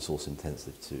too resource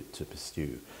intensive to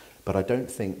pursue. But I don't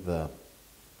think the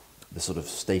sort of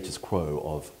status quo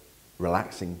of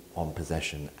relaxing on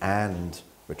possession and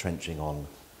retrenching on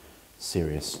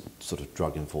serious sort of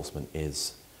drug enforcement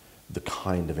is the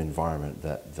kind of environment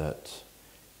that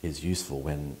is useful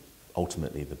when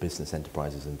ultimately the business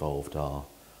enterprises involved are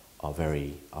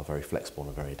very flexible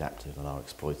and very adaptive and are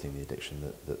exploiting the addiction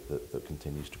that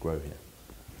continues to grow here.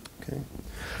 Okay.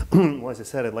 Well, as I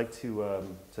said, I'd like to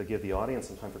give the audience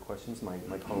some time for questions. My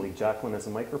colleague Jacqueline has a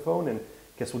microphone, and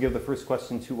I guess we'll give the first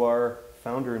question to our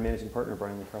founder and managing partner,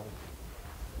 Brian Lee Crowley.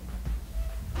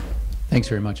 Thanks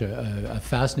very much. A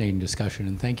fascinating discussion,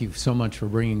 and thank you so much for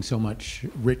bringing so much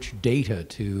rich data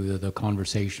to the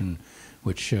conversation,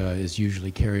 which is usually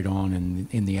carried on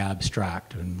in the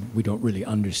abstract, and we don't really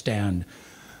understand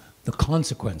the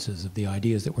consequences of the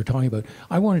ideas that we're talking about.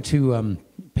 I wanted to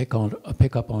pick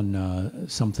up on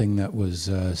something that was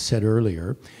said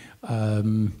earlier.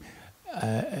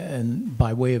 And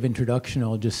by way of introduction,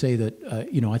 I'll just say that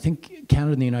I think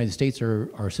Canada and the United States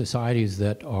are societies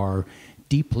that are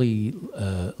deeply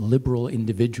liberal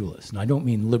individualist. And I don't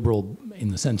mean liberal in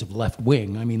the sense of left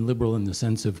wing, I mean liberal in the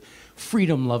sense of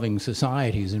freedom-loving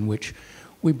societies in which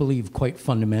we believe quite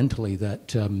fundamentally that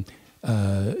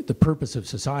the purpose of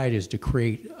society is to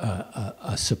create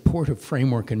a supportive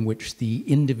framework in which the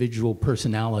individual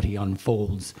personality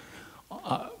unfolds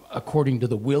according to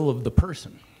the will of the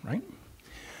person, right?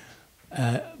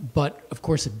 But of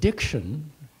course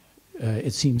addiction,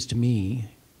 it seems to me,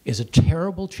 is a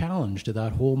terrible challenge to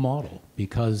that whole model,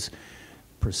 because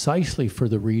precisely for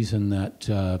the reason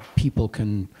that people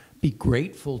can be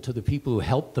grateful to the people who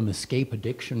helped them escape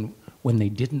addiction when they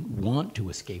didn't want to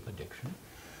escape addiction.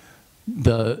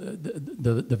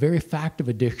 The very fact of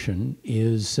addiction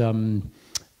is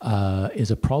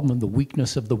a problem of the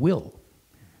weakness of the will.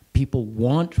 People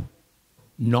want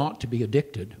not to be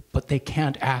addicted, but they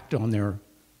can't act on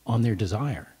their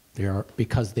desire.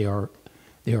 Because they are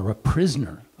a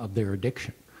prisoner of their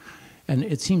addiction. And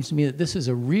it seems to me that this is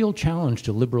a real challenge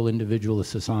to liberal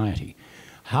individualist society.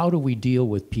 How do we deal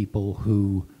with people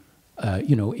who,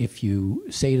 if you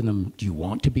say to them, do you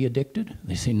want to be addicted?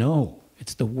 They say, no,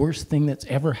 it's the worst thing that's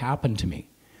ever happened to me.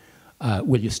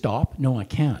 Will you stop? No, I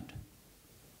can't.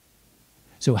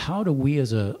 So how do we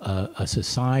as a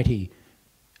society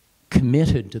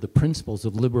committed to the principles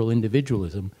of liberal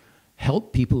individualism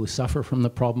help people who suffer from the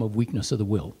problem of weakness of the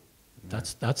will?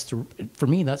 For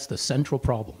me, that's the central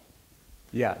problem.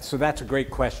 Yeah, so that's a great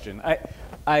question.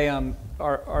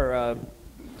 Our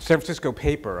San Francisco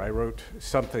paper, I wrote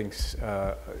something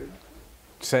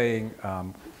saying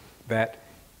that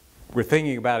we're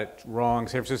thinking about it wrong.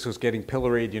 San Francisco's getting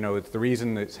pilloried. It's the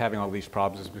reason it's having all these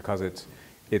problems is because it's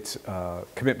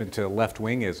commitment to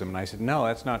left-wingism. And I said, no,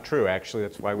 that's not true. Actually,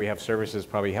 that's why we have services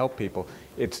probably help people.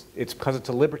 It's because it's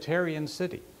a libertarian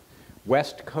city.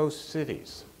 West Coast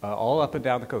cities, all up and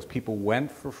down the coast, people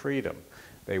went for freedom.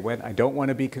 They went, I don't want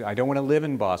to live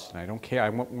in Boston. I don't care. I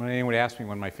want anyone to ask me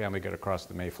when my family got across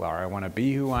the Mayflower. I want to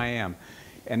be who I am.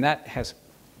 And that has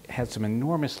had some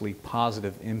enormously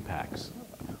positive impacts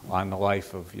on the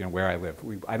life of where I live.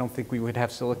 I don't think we would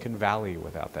have Silicon Valley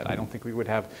without that. I don't think we would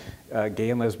have gay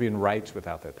and lesbian rights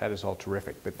without that. That is all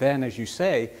terrific. But then, as you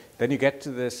say, then you get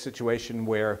to this situation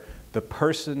where the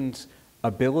person's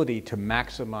ability to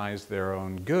maximize their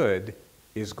own good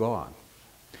is gone.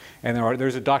 And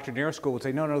there's a doctrinaire school would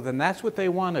say, no, then that's what they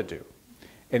want to do.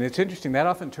 And it's interesting, that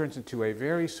often turns into a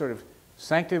very sort of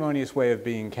sanctimonious way of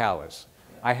being callous.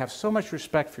 I have so much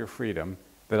respect for your freedom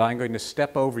that I'm going to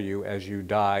step over you as you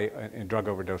die in drug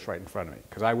overdose right in front of me,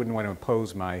 because I wouldn't want to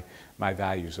impose my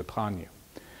values upon you.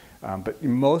 But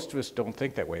most of us don't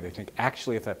think that way. They think,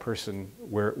 actually, if that person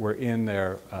were in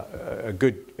there a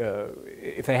good,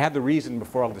 if they had the reason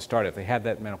before all this started, if they had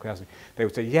that mental capacity, they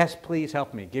would say, yes, please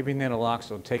help me. Give me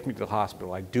naloxone, take me to the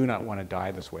hospital. I do not want to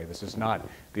die this way. This is not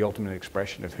the ultimate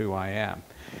expression of who I am.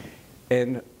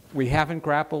 And we haven't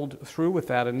grappled through with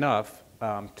that enough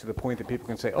to the point that people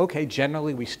can say, okay,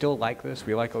 generally we still like this.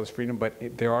 We like all this freedom.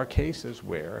 But there are cases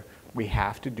where we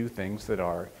have to do things that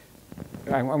are,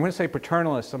 I'm going to say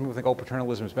paternalist. Some people think, oh,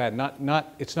 paternalism is bad.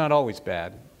 It's not always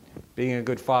bad. Being a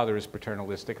good father is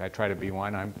paternalistic. I try to be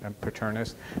one. I'm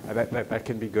paternist. That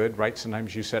can be good, right?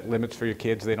 Sometimes you set limits for your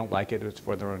kids. They don't like it. It's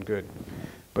for their own good.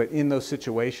 But in those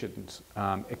situations,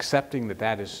 accepting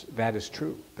that is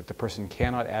true, that the person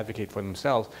cannot advocate for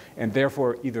themselves, and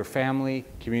therefore either family,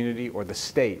 community, or the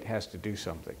state has to do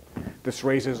something. This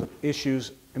raises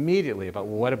issues immediately about,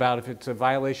 well, what about if it's a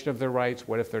violation of their rights?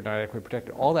 What if they're not adequately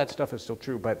protected? All that stuff is still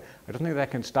true, but I don't think that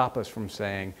can stop us from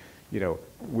saying,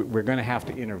 we're going to have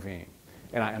to intervene.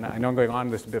 And I know I'm going on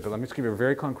this a bit, but let me just give you a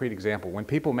very concrete example. When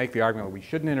people make the argument, we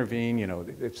shouldn't intervene,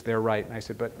 it's their right. And I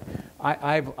said, but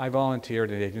I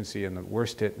volunteered at an agency in the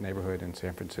worst hit neighborhood in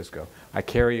San Francisco. I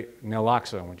carry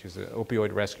naloxone, which is an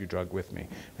opioid rescue drug, with me.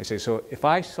 I say, so if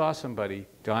I saw somebody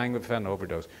dying of fentanyl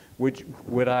overdose,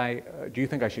 do you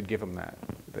think I should give them that?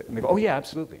 And they go, oh yeah,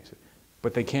 absolutely. I said,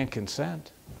 but they can't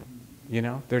consent.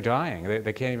 They're dying.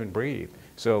 They can't even breathe.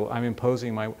 So I'm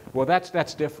imposing well,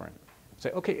 that's different. Say,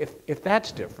 okay, if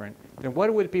that's different, then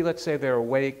what would it be, let's say they're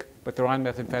awake, but they're on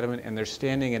methamphetamine, and they're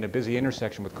standing in a busy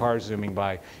intersection with cars zooming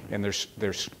by, and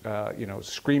they're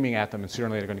screaming at them, and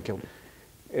certainly they're going to kill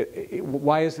them.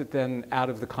 Why is it then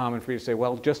out of the common for you to say,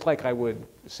 well, just like I would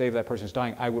say if that person's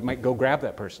dying, might go grab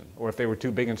that person. Or if they were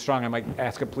too big and strong, I might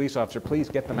ask a police officer, please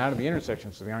get them out of the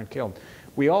intersection so they aren't killed.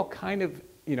 We all kind of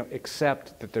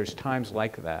accept that there's times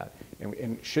like that,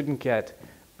 and shouldn't get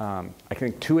I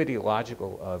think too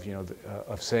ideological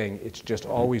of saying it's just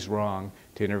always wrong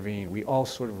to intervene. We all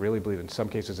sort of really believe in some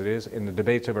cases it is. In the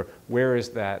debates over where is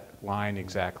that line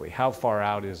exactly? How far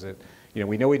out is it? You know,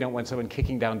 we don't want someone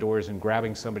kicking down doors and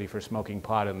grabbing somebody for smoking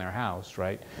pot in their house,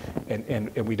 right?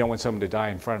 And we don't want someone to die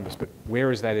in front of us. But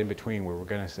where is that in between where we're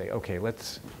going to say, okay,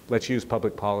 let's use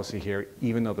public policy here,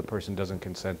 even though the person doesn't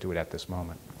consent to it at this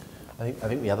moment? I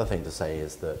think the other thing to say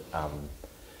is that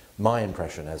my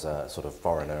impression as a sort of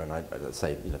foreigner, and I'd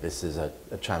say, you know, this is a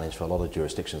challenge for a lot of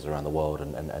jurisdictions around the world,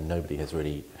 and nobody has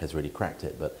really cracked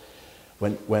it. But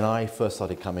when I first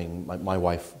started coming, my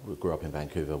wife grew up in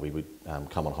Vancouver. We would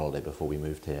come on holiday before we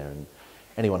moved here, and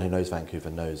anyone who knows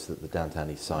Vancouver knows that the downtown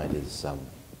east side is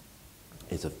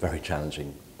a very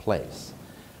challenging place.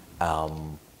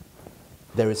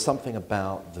 There is something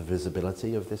about the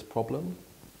visibility of this problem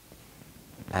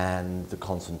and the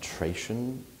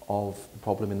concentration of the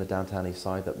problem in the downtown east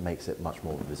side that makes it much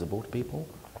more visible to people.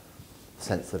 The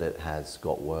sense that it has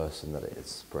got worse and that it has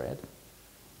spread.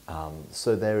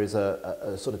 So there is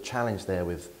a sort of challenge there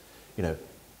with, you know,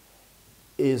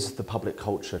 is the public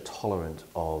culture tolerant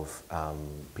of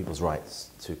people's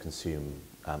rights to consume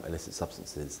illicit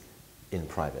substances in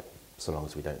private, so long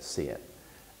as we don't see it?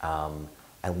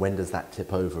 And when does that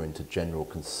tip over into general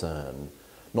concern,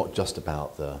 not just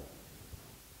about the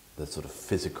sort of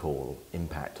physical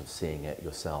impact of seeing it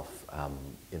yourself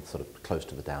in sort of close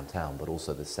to the downtown, but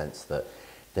also the sense that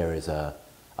there is a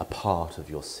part of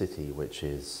your city which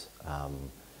is,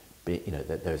 you know,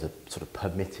 that there's a sort of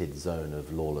permitted zone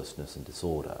of lawlessness and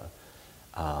disorder,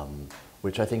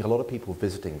 which I think a lot of people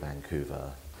visiting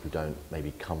Vancouver who don't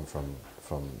maybe come from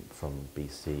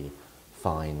BC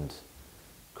find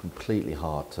completely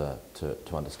hard to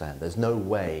understand. There's no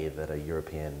way that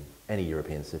any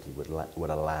European city would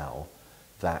allow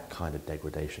that kind of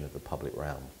degradation of the public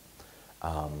realm.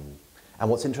 And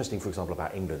what's interesting, for example,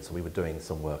 about England, so we were doing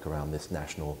some work around this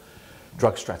national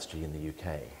drug strategy in the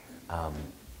UK.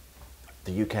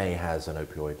 The UK has an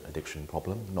opioid addiction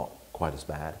problem, not quite as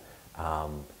bad.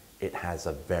 It has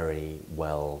a very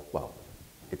well,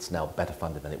 it's now better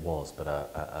funded than it was, but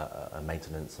a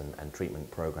maintenance and treatment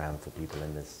program for people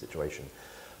in this situation.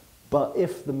 But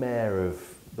if the mayor of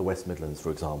the West Midlands,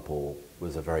 for example,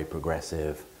 was a very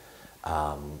progressive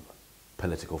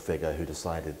political figure who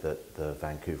decided that the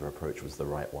Vancouver approach was the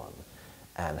right one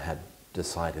and had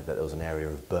decided that there was an area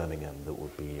of Birmingham that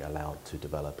would be allowed to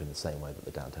develop in the same way that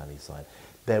the downtown east side,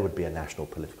 there would be a national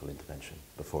political intervention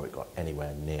before it got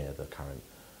anywhere near the current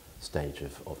stage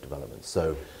of development.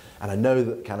 So, and I know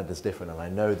that Canada's different, and I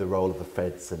know the role of the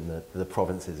feds and the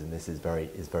provinces in this is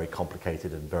very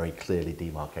complicated and very clearly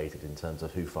demarcated in terms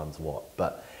of who funds what.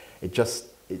 But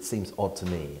it seems odd to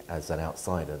me as an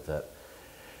outsider that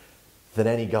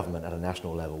any government at a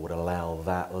national level would allow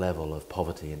that level of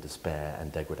poverty and despair and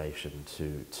degradation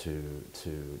to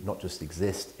not just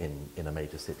exist in a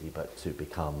major city, but to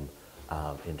become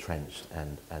entrenched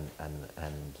and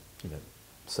you know,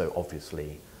 so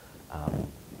obviously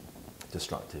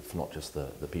destructive for not just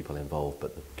the people involved,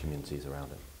 but the communities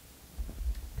around it.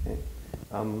 Okay.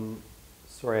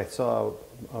 Sorry, I saw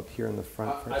up here in the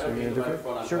front. I don't need the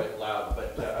microphone, I'm quite loud,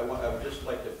 but I would just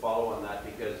like to follow on that,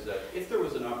 because if there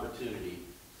was an opportunity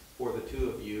for the two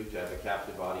of you to have a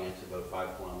captive audience about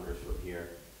 5 kilometers from here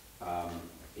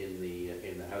in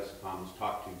the House of Commons,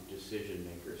 talk to decision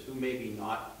makers who may be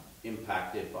not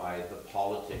impacted by the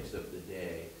politics of the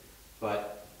day,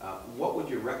 but what would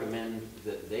you recommend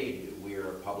that they do? We are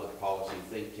a public policy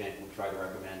think tank. We try to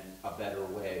recommend a better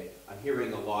way. I'm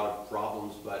hearing a lot of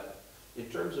problems, but in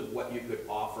terms of what you could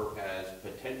offer as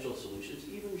potential solutions,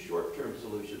 even short-term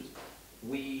solutions,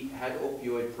 we had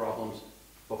opioid problems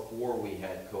before we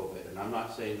had COVID. And I'm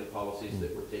not saying the policies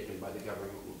that were taken by the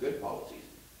government were good policies,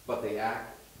 but they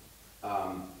acted.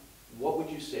 What would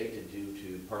you say to do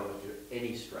to Parliament,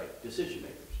 any strike, decision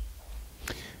makers?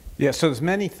 Yeah, so there's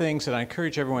many things, and I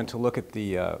encourage everyone to look at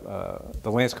the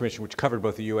Lands Commission, which covered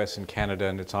both the U.S. and Canada,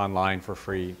 and it's online for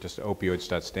free, just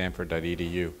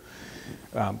opioids.stanford.edu.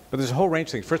 But there's a whole range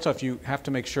of things. First off, you have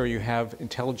to make sure you have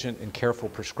intelligent and careful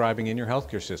prescribing in your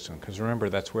healthcare system, because remember,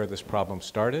 that's where this problem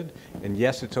started. And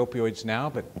yes, it's opioids now,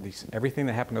 but everything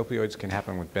that happened to opioids can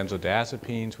happen with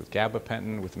benzodiazepines, with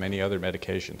gabapentin, with many other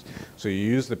medications. So you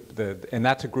use and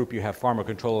that's a group you have far more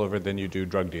control over than you do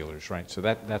drug dealers, right? So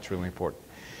that's really important.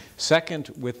 Second,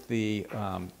 with the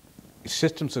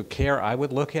systems of care, I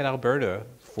would look at Alberta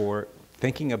for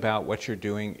thinking about what you're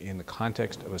doing in the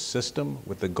context of a system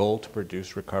with the goal to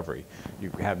produce recovery.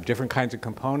 You have different kinds of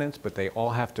components, but they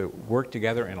all have to work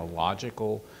together in a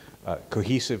logical,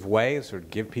 cohesive way, sort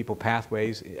of give people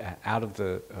pathways out of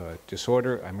the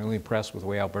disorder. I'm really impressed with the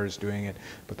way Alberta's doing it,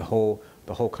 but the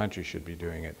whole country should be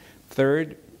doing it.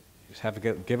 Third, just have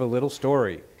to give a little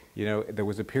story. You know, there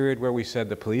was a period where we said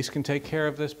the police can take care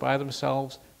of this by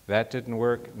themselves. That didn't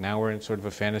work. Now we're in sort of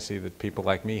a fantasy that people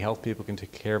like me, health people, can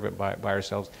take care of it by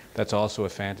ourselves. That's also a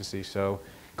fantasy. So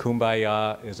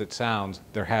kumbaya as it sounds,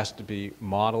 there has to be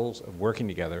models of working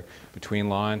together between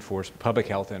law enforcement, public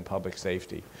health, and public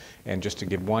safety. And just to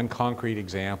give one concrete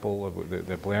example of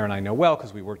that Blair and I know well,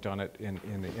 because we worked on it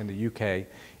in the UK,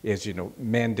 is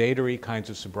mandatory kinds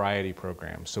of sobriety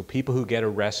programs. So people who get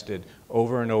arrested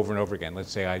over and over and over again,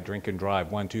 let's say I drink and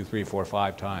drive 1, 2, 3, 4,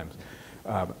 5 times,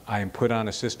 I am put on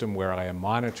a system where I am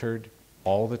monitored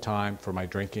all the time for my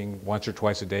drinking once or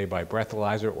twice a day by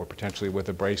breathalyzer or potentially with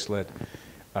a bracelet.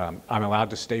 I'm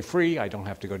allowed to stay free. I don't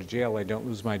have to go to jail. I don't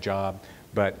lose my job.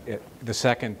 But the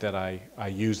second that I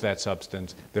use that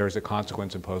substance, there is a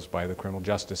consequence imposed by the criminal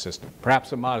justice system.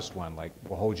 Perhaps a modest one, like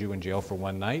we'll hold you in jail for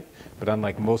one night. But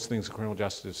unlike most things the criminal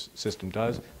justice system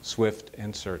does, swift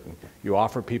and certain. You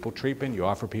offer people treatment. You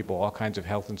offer people all kinds of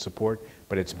health and support.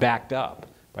 But it's backed up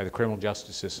by the criminal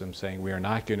justice system saying we are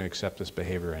not going to accept this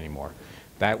behavior anymore.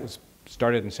 That was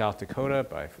started in South Dakota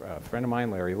by a friend of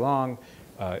mine, Larry Long.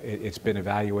 It's been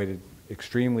evaluated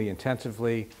extremely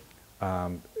intensively.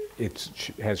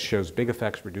 It shows big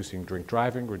effects reducing drink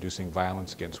driving, reducing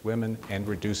violence against women, and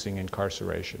reducing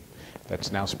incarceration.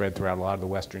 That's now spread throughout a lot of the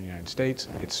western United States.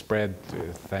 It's spread,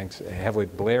 thanks heavily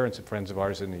to Blair and some friends of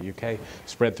ours in the UK,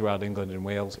 spread throughout England and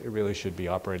Wales. It really should be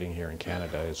operating here in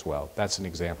Canada as well. That's an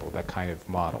example of that kind of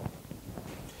model.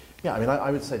 Yeah, I mean,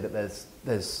 I would say that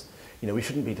there's we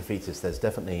shouldn't be defeatist. There's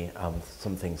definitely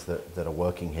some things that are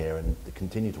working here and that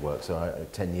continue to work. So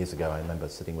 10 years ago, I remember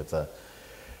sitting with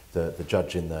the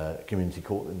judge in the community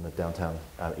court in the downtown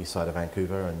east side of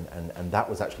Vancouver, and that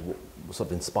was actually what sort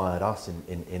of inspired us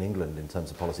in England in terms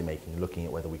of policy making, looking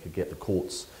at whether we could get the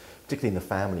courts, particularly in the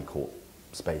family court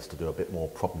space, to do a bit more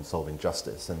problem-solving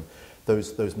justice. And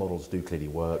those models do clearly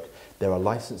work. There are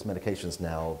licensed medications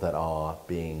now that are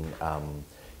being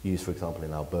used, for example,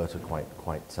 in Alberta quite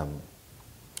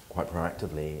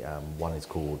proactively. One is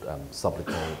called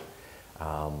Sublocade,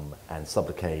 and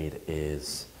Sublocade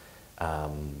is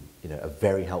a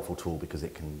very helpful tool because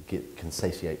it can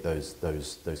satiate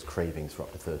those cravings for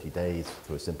up to 30 days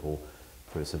through a simple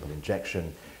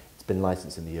injection. It's been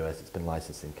licensed in the US. It's been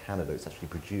licensed in Canada. It's actually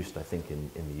produced, I think, in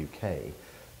the UK.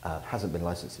 Hasn't been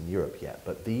licensed in Europe yet.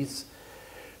 But these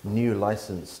new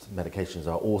licensed medications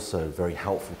are also very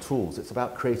helpful tools. It's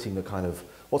about creating the kind of,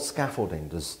 what scaffolding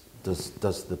does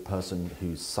the person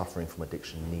who's suffering from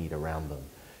addiction need around them?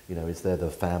 Is there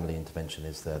the family intervention?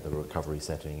 Is there the recovery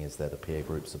setting? Is there the peer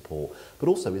group support? But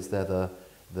also, is there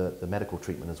the medical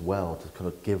treatment as well to kind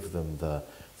of give them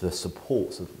the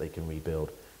support so that they can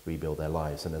rebuild their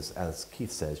lives? And as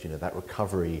Keith says, that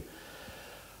recovery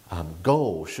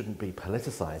goal shouldn't be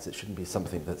politicized. It shouldn't be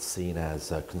something that's seen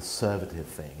as a conservative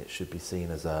thing. It should be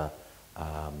seen as a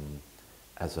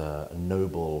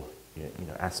noble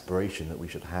aspiration that we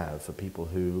should have for people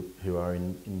who are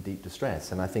in deep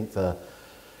distress. And I think the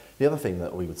other thing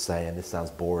that we would say, and this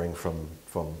sounds boring from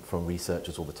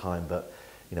researchers all the time, but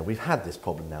we've had this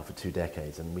problem now for 2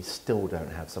 decades, and we still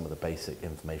don't have some of the basic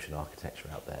information architecture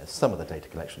out there. Some of the data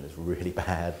collection is really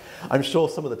bad. I'm sure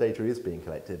some of the data is being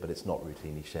collected, but it's not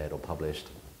routinely shared or published.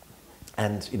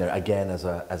 And again, as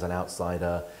an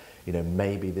outsider,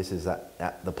 maybe this is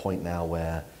at the point now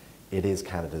where it is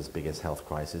Canada's biggest health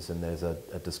crisis, and there's a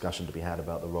discussion to be had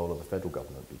about the role of the federal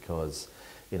government, because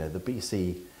the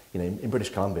BC, in British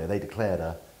Columbia, they declared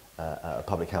a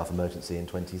public health emergency in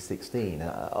 2016,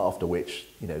 after which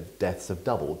deaths have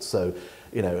doubled. So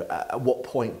at what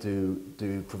point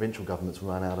do provincial governments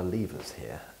run out of levers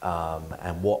here,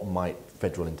 and what might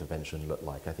federal intervention look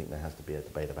like? I think there has to be a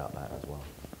debate about that as well.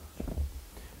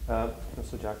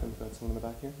 So Jacqueline, got someone in the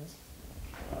back here? Yes?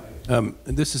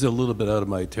 This is a little bit out of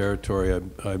my territory.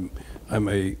 I'm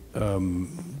a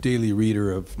daily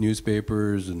reader of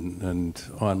newspapers and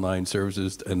online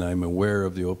services, and I'm aware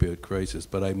of the opioid crisis,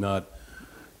 but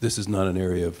this is not an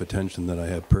area of attention that I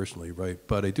have personally, right?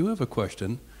 But I do have a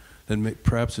question that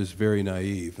perhaps is very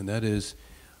naive, and that is,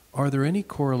 are there any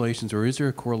correlations, or is there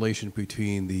a correlation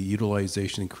between the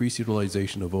increased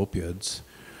utilization of opioids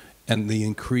and the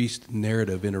increased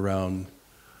narrative in around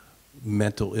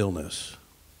mental illness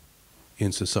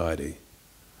in society?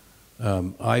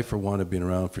 I, for one, have been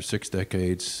around for 6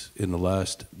 decades. In the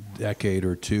last decade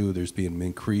or two, there's been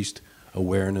increased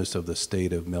awareness of the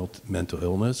state of mental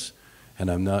illness, and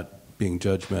I'm not being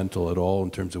judgmental at all in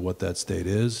terms of what that state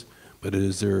is, but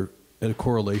is there a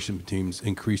correlation between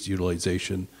increased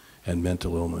utilization and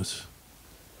mental illness?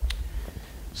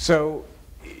 So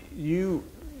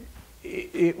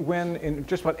when in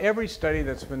just about every study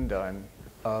that's been done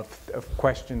of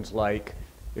questions like,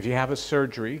 if you have a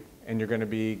surgery and you're going to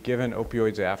be given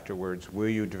opioids afterwards, will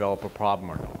you develop a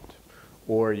problem or not?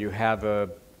 Or you have a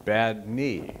bad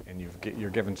knee and you're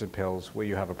given some pills, will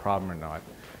you have a problem or not?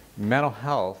 Mental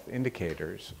health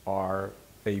indicators are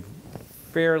a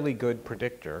fairly good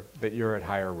predictor that you're at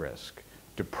higher risk.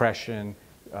 Depression,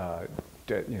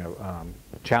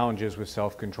 challenges with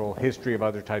self-control, history of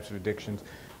other types of addictions,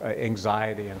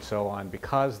 anxiety, and so on.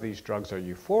 Because these drugs are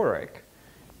euphoric,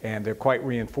 and they're quite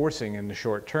reinforcing in the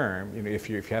short term. If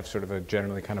you have sort of a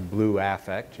generally kind of blue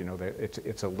affect,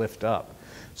 it's a lift up.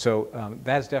 So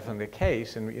that's definitely the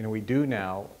case, and we do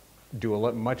now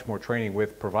do much more training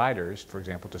with providers, for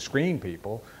example, to screen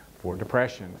people for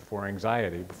depression, for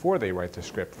anxiety, before they write the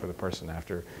script for the person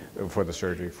for the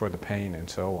surgery, for the pain, and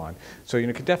so on. So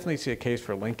you could definitely see a case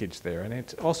for linkage there. And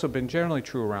it's also been generally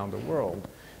true around the world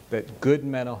that good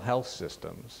mental health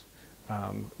systems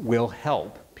will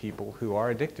help people who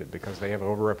are addicted because they have an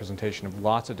overrepresentation of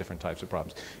lots of different types of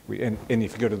problems. And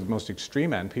if you go to the most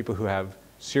extreme end, people who have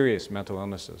serious mental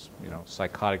illnesses,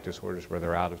 psychotic disorders where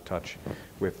they're out of touch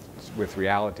with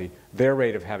reality, their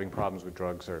rate of having problems with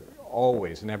drugs are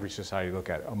always, in every society you look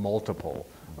at, a multiple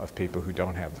of people who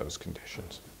don't have those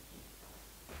conditions.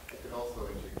 I could also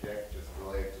interject, just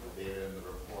related to the data in the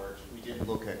report.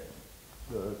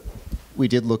 We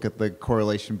did look at the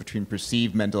correlation between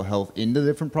perceived mental health in the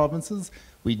different provinces.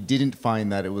 We didn't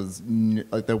find that it was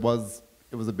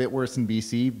it was a bit worse in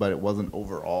BC, but it wasn't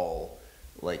overall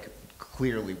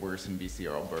clearly worse in BC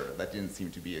or Alberta. That didn't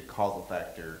seem to be a causal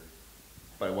factor,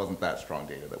 but it wasn't that strong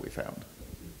data that we found.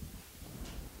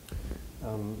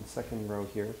 Second row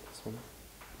here, this one.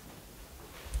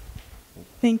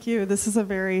 Thank you. This is a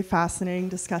very fascinating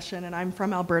discussion, and I'm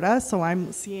from Alberta, so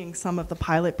I'm seeing some of the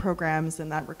pilot programs in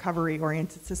that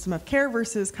recovery-oriented system of care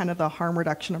versus kind of the harm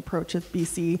reduction approach of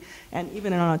BC. And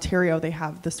even in Ontario, they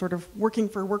have the sort of Working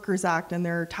for Workers Act, and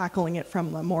they're tackling it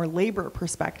from a more labor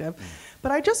perspective.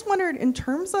 But I just wondered, in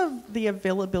terms of the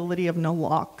availability of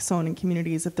naloxone in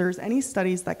communities, if there's any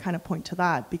studies that kind of point to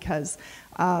that, because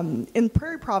in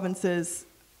prairie provinces,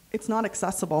 it's not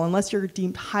accessible unless you're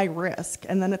deemed high risk,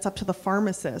 and then it's up to the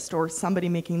pharmacist or somebody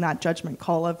making that judgment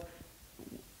call of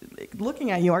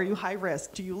looking at you, are you high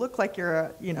risk? Do you look like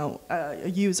you're a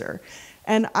user?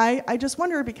 And I just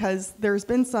wonder, because there's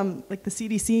been some, like the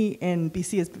CDC in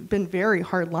BC has been very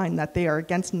hardline that they are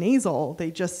against nasal.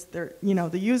 The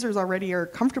users already are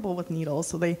comfortable with needles,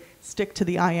 so they stick to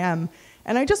the IM.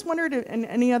 And I just wondered in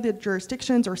any other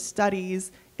jurisdictions or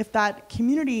studies if that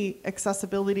community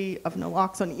accessibility of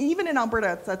naloxone, even in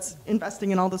Alberta that's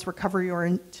investing in all this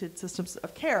recovery-oriented systems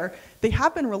of care, they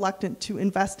have been reluctant to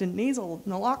invest in nasal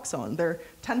naloxone. There are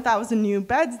 10,000 new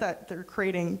beds that they're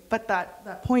creating, but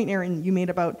that point, Aaron, you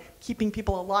made about keeping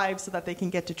people alive so that they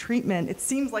can get to treatment, it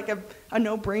seems like a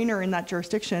no-brainer in that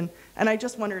jurisdiction. And I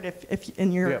just wondered if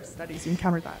in your studies you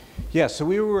encountered that. Yeah, so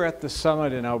we were at the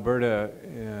summit in Alberta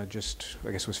I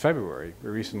guess it was February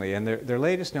recently, and their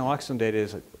latest naloxone data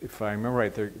is, if I remember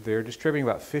right, they're distributing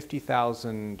about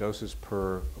 50,000 doses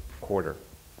per quarter.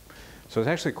 So it's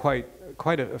actually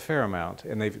quite a fair amount,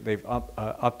 and they've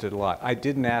upped it a lot. I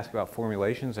didn't ask about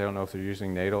formulations. I don't know if they're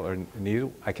using nasal or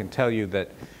needle. I can tell you that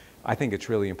I think it's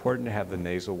really important to have the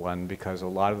nasal one because a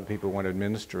lot of the people who want to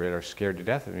administer it are scared to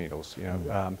death of needles,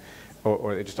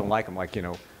 or they just don't like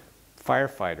them,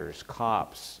 firefighters,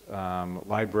 cops,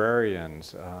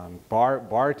 librarians,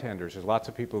 bartenders. There's lots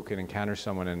of people who can encounter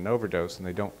someone in an overdose and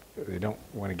they don't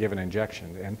want to give an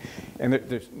injection.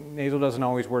 And nasal doesn't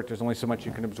always work. There's only so much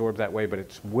you can absorb that way, but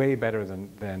it's way better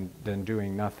than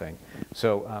doing nothing.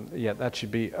 So yeah, that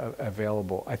should be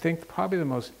available. I think probably the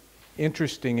most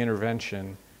interesting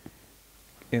intervention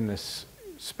in this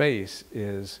space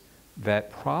is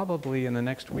that probably in the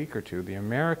next week or two, the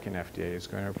American FDA is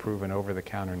going to approve an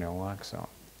over-the-counter naloxone.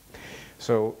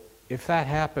 So if that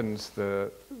happens,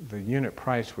 the unit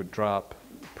price would drop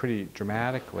pretty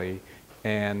dramatically,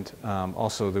 and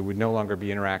also there would no longer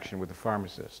be interaction with the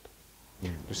pharmacist.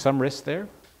 There's some risk there,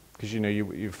 because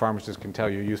your pharmacist can tell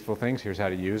you useful things. Here's how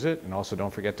to use it, and also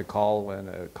don't forget to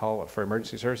call for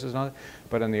emergency services and all that.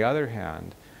 But on the other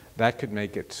hand, that could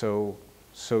make it so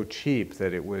cheap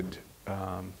that it would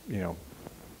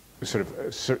sort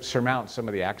of surmount some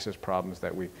of the access problems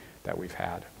that we've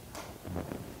had.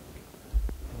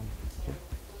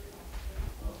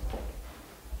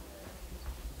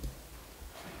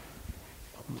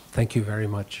 Thank you very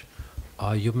much.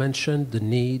 You mentioned the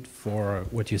need for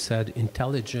what you said,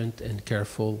 intelligent and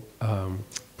careful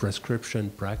prescription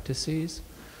practices.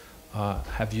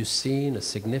 Have you seen a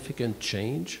significant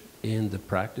change in the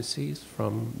practices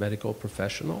from medical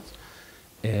professionals?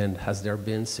 And has there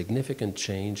been significant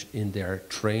change in their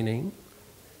training?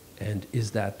 And is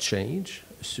that change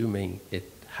assuming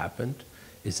it happened,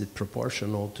 is it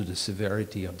proportional to the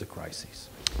severity of the crisis?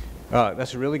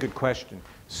 That's a really good question.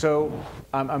 So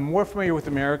I'm more familiar with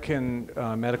American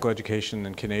medical education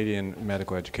than Canadian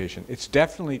medical education. It's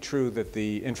definitely true that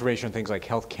the information on things like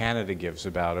Health Canada gives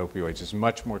about opioids is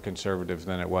much more conservative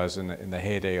than it was in the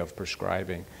heyday of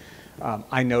prescribing.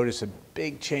 I notice a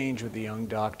big change with the young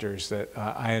doctors that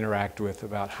I interact with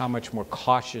about how much more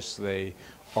cautious they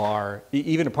are,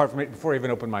 even apart from it, before I even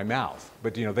open my mouth.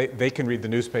 But you know, they can read the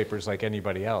newspapers like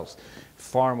anybody else.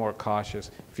 Far more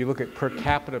cautious. If you look at per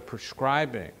capita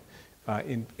prescribing,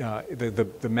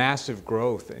 the massive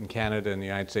growth in Canada and the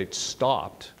United States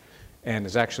stopped and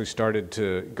has actually started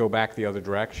to go back the other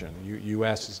direction.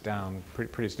 U.S. is down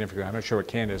pretty significantly. I'm not sure what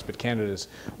Canada is, but Canada's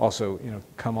also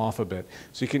come off a bit.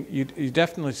 So you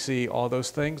definitely see all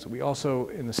those things. We also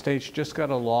in the States just got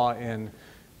a law in.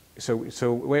 So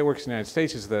the way it works in the United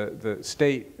States is the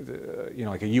state,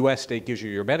 like a U.S. state gives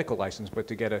you your medical license, but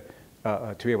to get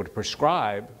to be able to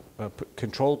prescribe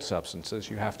controlled substances,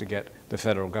 you have to get the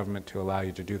federal government to allow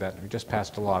you to do that. And we just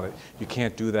passed a law that you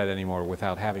can't do that anymore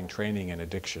without having training in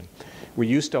addiction. We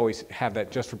used to always have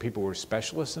that just for people who were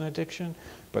specialists in addiction,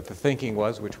 but the thinking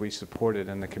was, which we supported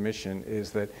in the commission, is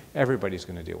that everybody's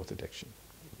going to deal with addiction.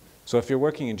 So if you're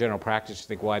working in general practice, you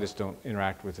think, well, I just don't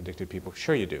interact with addicted people.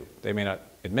 Sure you do. They may not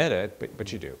admit it,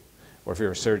 but you do. Or if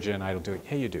you're a surgeon, I don't do it.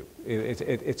 Hey, you do.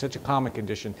 It's such a common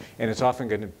condition, and it's often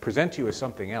going to present to you as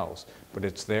something else, but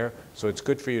it's there. So it's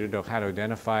good for you to know how to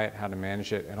identify it, how to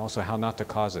manage it, and also how not to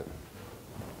cause it.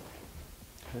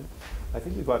 Okay. I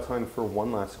think we've got time for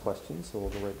one last question, so we'll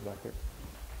go right back here.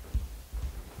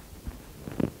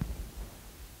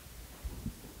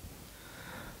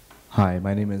 Hi,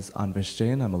 my name is Anvesh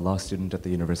Jain. I'm a law student at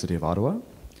the University of Ottawa.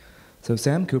 So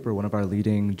Sam Cooper, one of our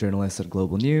leading journalists at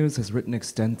Global News, has written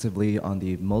extensively on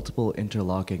the multiple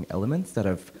interlocking elements that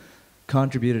have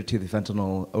contributed to the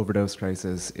fentanyl overdose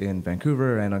crisis in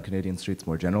Vancouver and on Canadian streets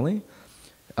more generally.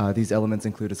 These elements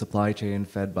include a supply chain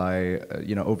fed by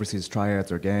overseas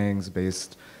triads or gangs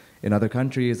based in other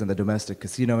countries and the domestic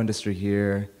casino industry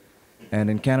here. And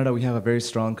in Canada, we have a very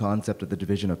strong concept of the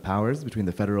division of powers between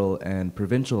the federal and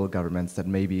provincial governments that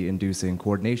may be inducing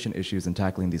coordination issues in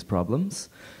tackling these problems.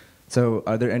 So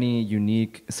are there any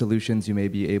unique solutions you may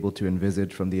be able to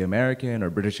envisage from the American or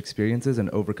British experiences in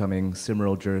overcoming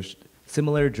similar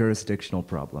jurisdictional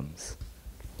problems?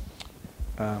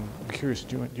 I'm curious,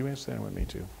 do you answer that with me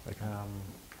too?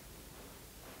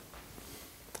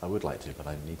 I would like to, but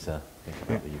I need to think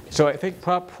about the UK. So I think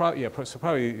probably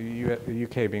the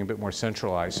UK being a bit more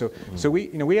centralized. So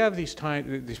we have these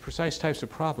precise types of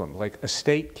problems. Like a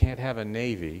state can't have a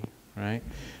navy, right?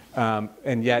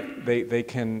 And yet they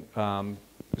can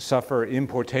suffer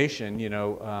importation,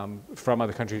 from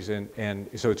other countries, and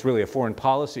so it's really a foreign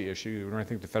policy issue. I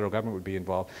think the federal government would be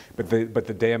involved, but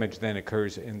the damage then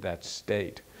occurs in that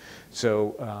state.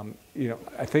 So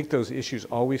I think those issues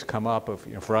always come up.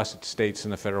 For us, it's states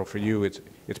and the federal. For you,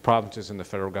 it's provinces and the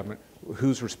federal government.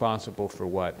 Who's responsible for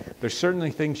what? There's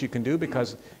certainly things you can do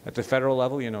because at the federal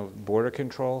level, border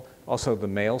control. Also, the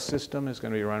mail system is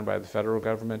going to be run by the federal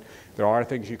government. There are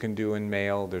things you can do in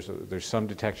mail. There's some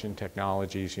detection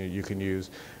technologies you can use.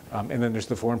 And then there's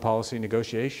the foreign policy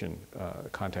negotiation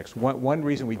context. One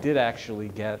reason we did actually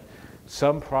get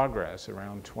some progress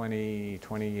around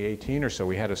 2018 or so,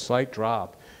 we had a slight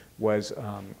drop, was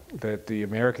that the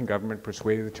American government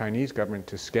persuaded the Chinese government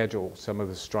to schedule some of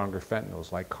the stronger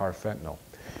fentanyls, like carfentanil.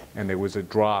 And there was a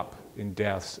drop in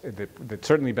deaths that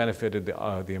certainly benefited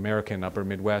the American upper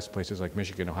Midwest, places like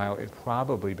Michigan, Ohio. It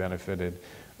probably benefited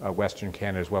Western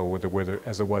Canada as well,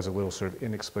 as there was a little sort of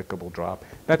inexplicable drop.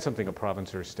 That's something a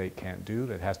province or a state can't do.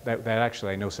 That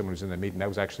actually, I know someone who's in the meeting, that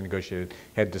was actually negotiated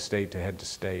head to state to head to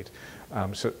state.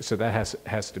 So that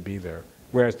has to be there.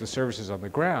 Whereas the services on the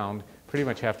ground pretty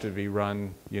much have to be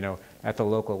run, at the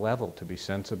local level to be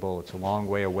sensible. It's a long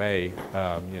way away.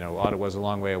 Ottawa's a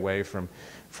long way away from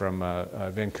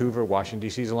Vancouver. Washington,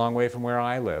 D.C. is a long way from where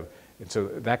I live. And so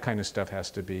that kind of stuff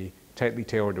has to be tightly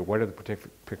tailored to what are the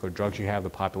particular drugs you have, the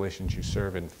populations you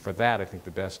serve. And for that, I think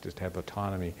the best is to have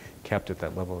autonomy kept at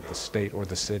that level of the state or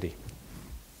the city.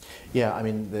 Yeah, I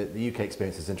mean, the UK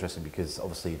experience is interesting because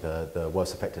obviously the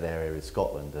worst affected area is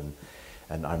Scotland,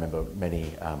 and I remember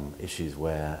many issues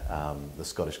where the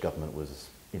Scottish government was,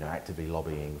 actively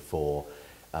lobbying for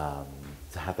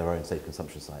to have their own safe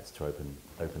consumption sites, to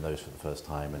open those for the first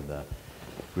time, and the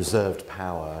reserved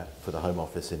power for the Home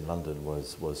Office in London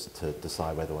was to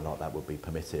decide whether or not that would be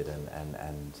permitted,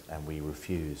 and we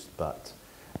refused. But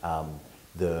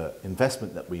the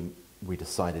investment that we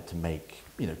decided to make,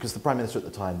 because the Prime Minister at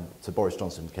the time, so Boris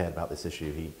Johnson, cared about this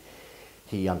issue.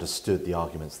 he understood the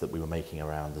arguments that we were making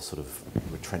around the sort of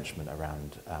retrenchment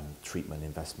around treatment,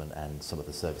 investment, and some of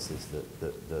the services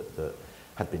that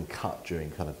had been cut during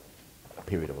kind of a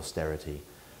period of austerity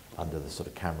under the sort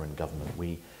of Cameron government.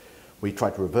 We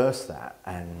tried to reverse that,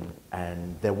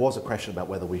 and there was a question about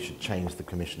whether we should change the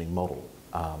commissioning model.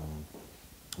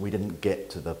 We didn't get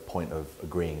to the point of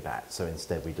agreeing that, so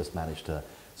instead we just managed to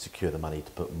secure the money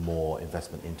to put more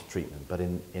investment into treatment. But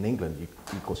in England,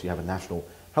 of course, you have a national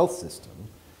health system,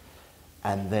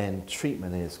 and then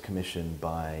treatment is commissioned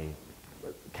by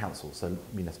councils, so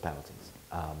municipalities.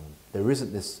 There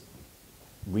isn't this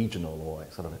regional or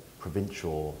sort of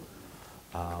provincial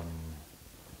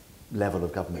level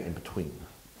of government in between.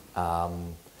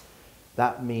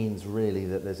 That means really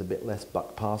that there's a bit less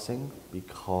buck passing,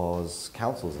 because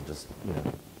councils are just, you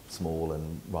know, small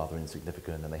and rather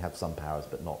insignificant, and they have some powers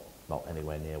but not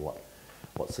anywhere near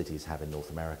what cities have in North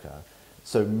America.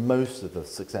 So most of the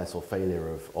success or failure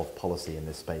of policy in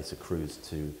this space accrues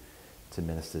to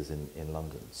ministers in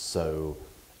London. So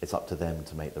it's up to them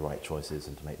to make the right choices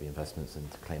and to make the investments and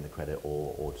to claim the credit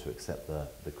or to accept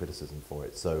the criticism for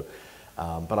it. So,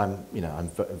 but I'm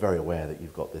very aware that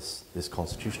you've got this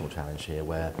constitutional challenge here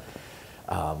where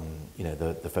you know,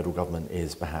 the federal government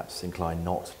is perhaps inclined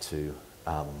not to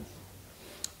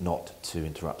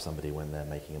interrupt somebody when they're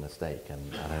making a mistake,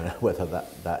 and I don't know whether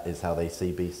that is how they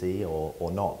see BC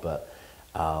or not, but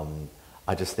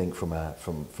I just think from as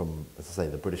I say,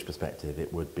 the British perspective,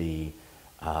 it would be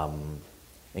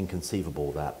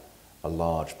inconceivable that a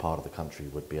large part of the country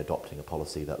would be adopting a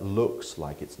policy that looks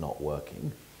like it's not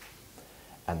working,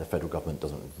 and the federal government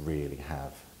doesn't really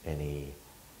have any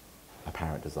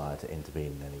apparent desire to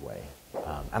intervene in any way.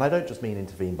 And I don't just mean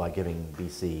intervene by giving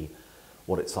BC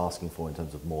what it's asking for in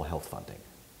terms of more health funding.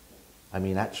 I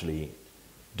mean actually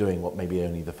doing what maybe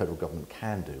only the federal government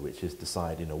can do, which is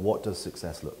decide, you know, what does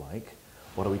success look like?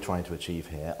 What are we trying to achieve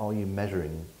here? Are you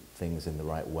measuring things in the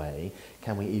right way?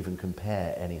 Can we even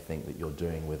compare anything that you're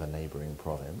doing with a neighbouring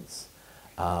province?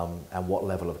 And what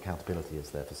level of accountability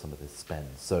is there for some of this spend?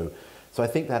 So I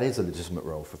think that is a legitimate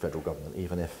role for federal government,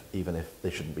 even if they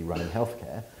shouldn't be running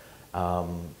healthcare.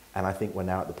 And I think we're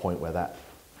now at the point where that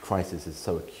crisis is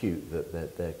so acute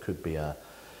that there could be a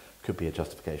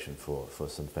justification for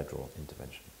some federal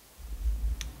intervention.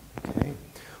 Okay.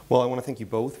 Well, I want to thank you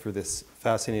both for this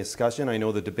fascinating discussion. I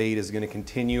know the debate is going to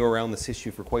continue around this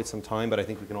issue for quite some time, but I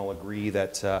think we can all agree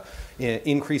that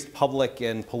increased public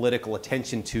and political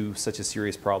attention to such a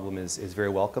serious problem is very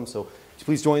welcome. So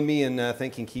please join me in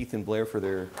thanking Keith and Blair for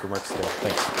their remarks today.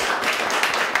 Thanks.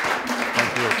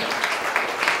 Thank you.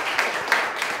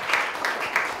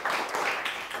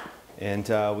 And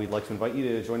we'd like to invite you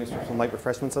to join us for some light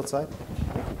refreshments outside.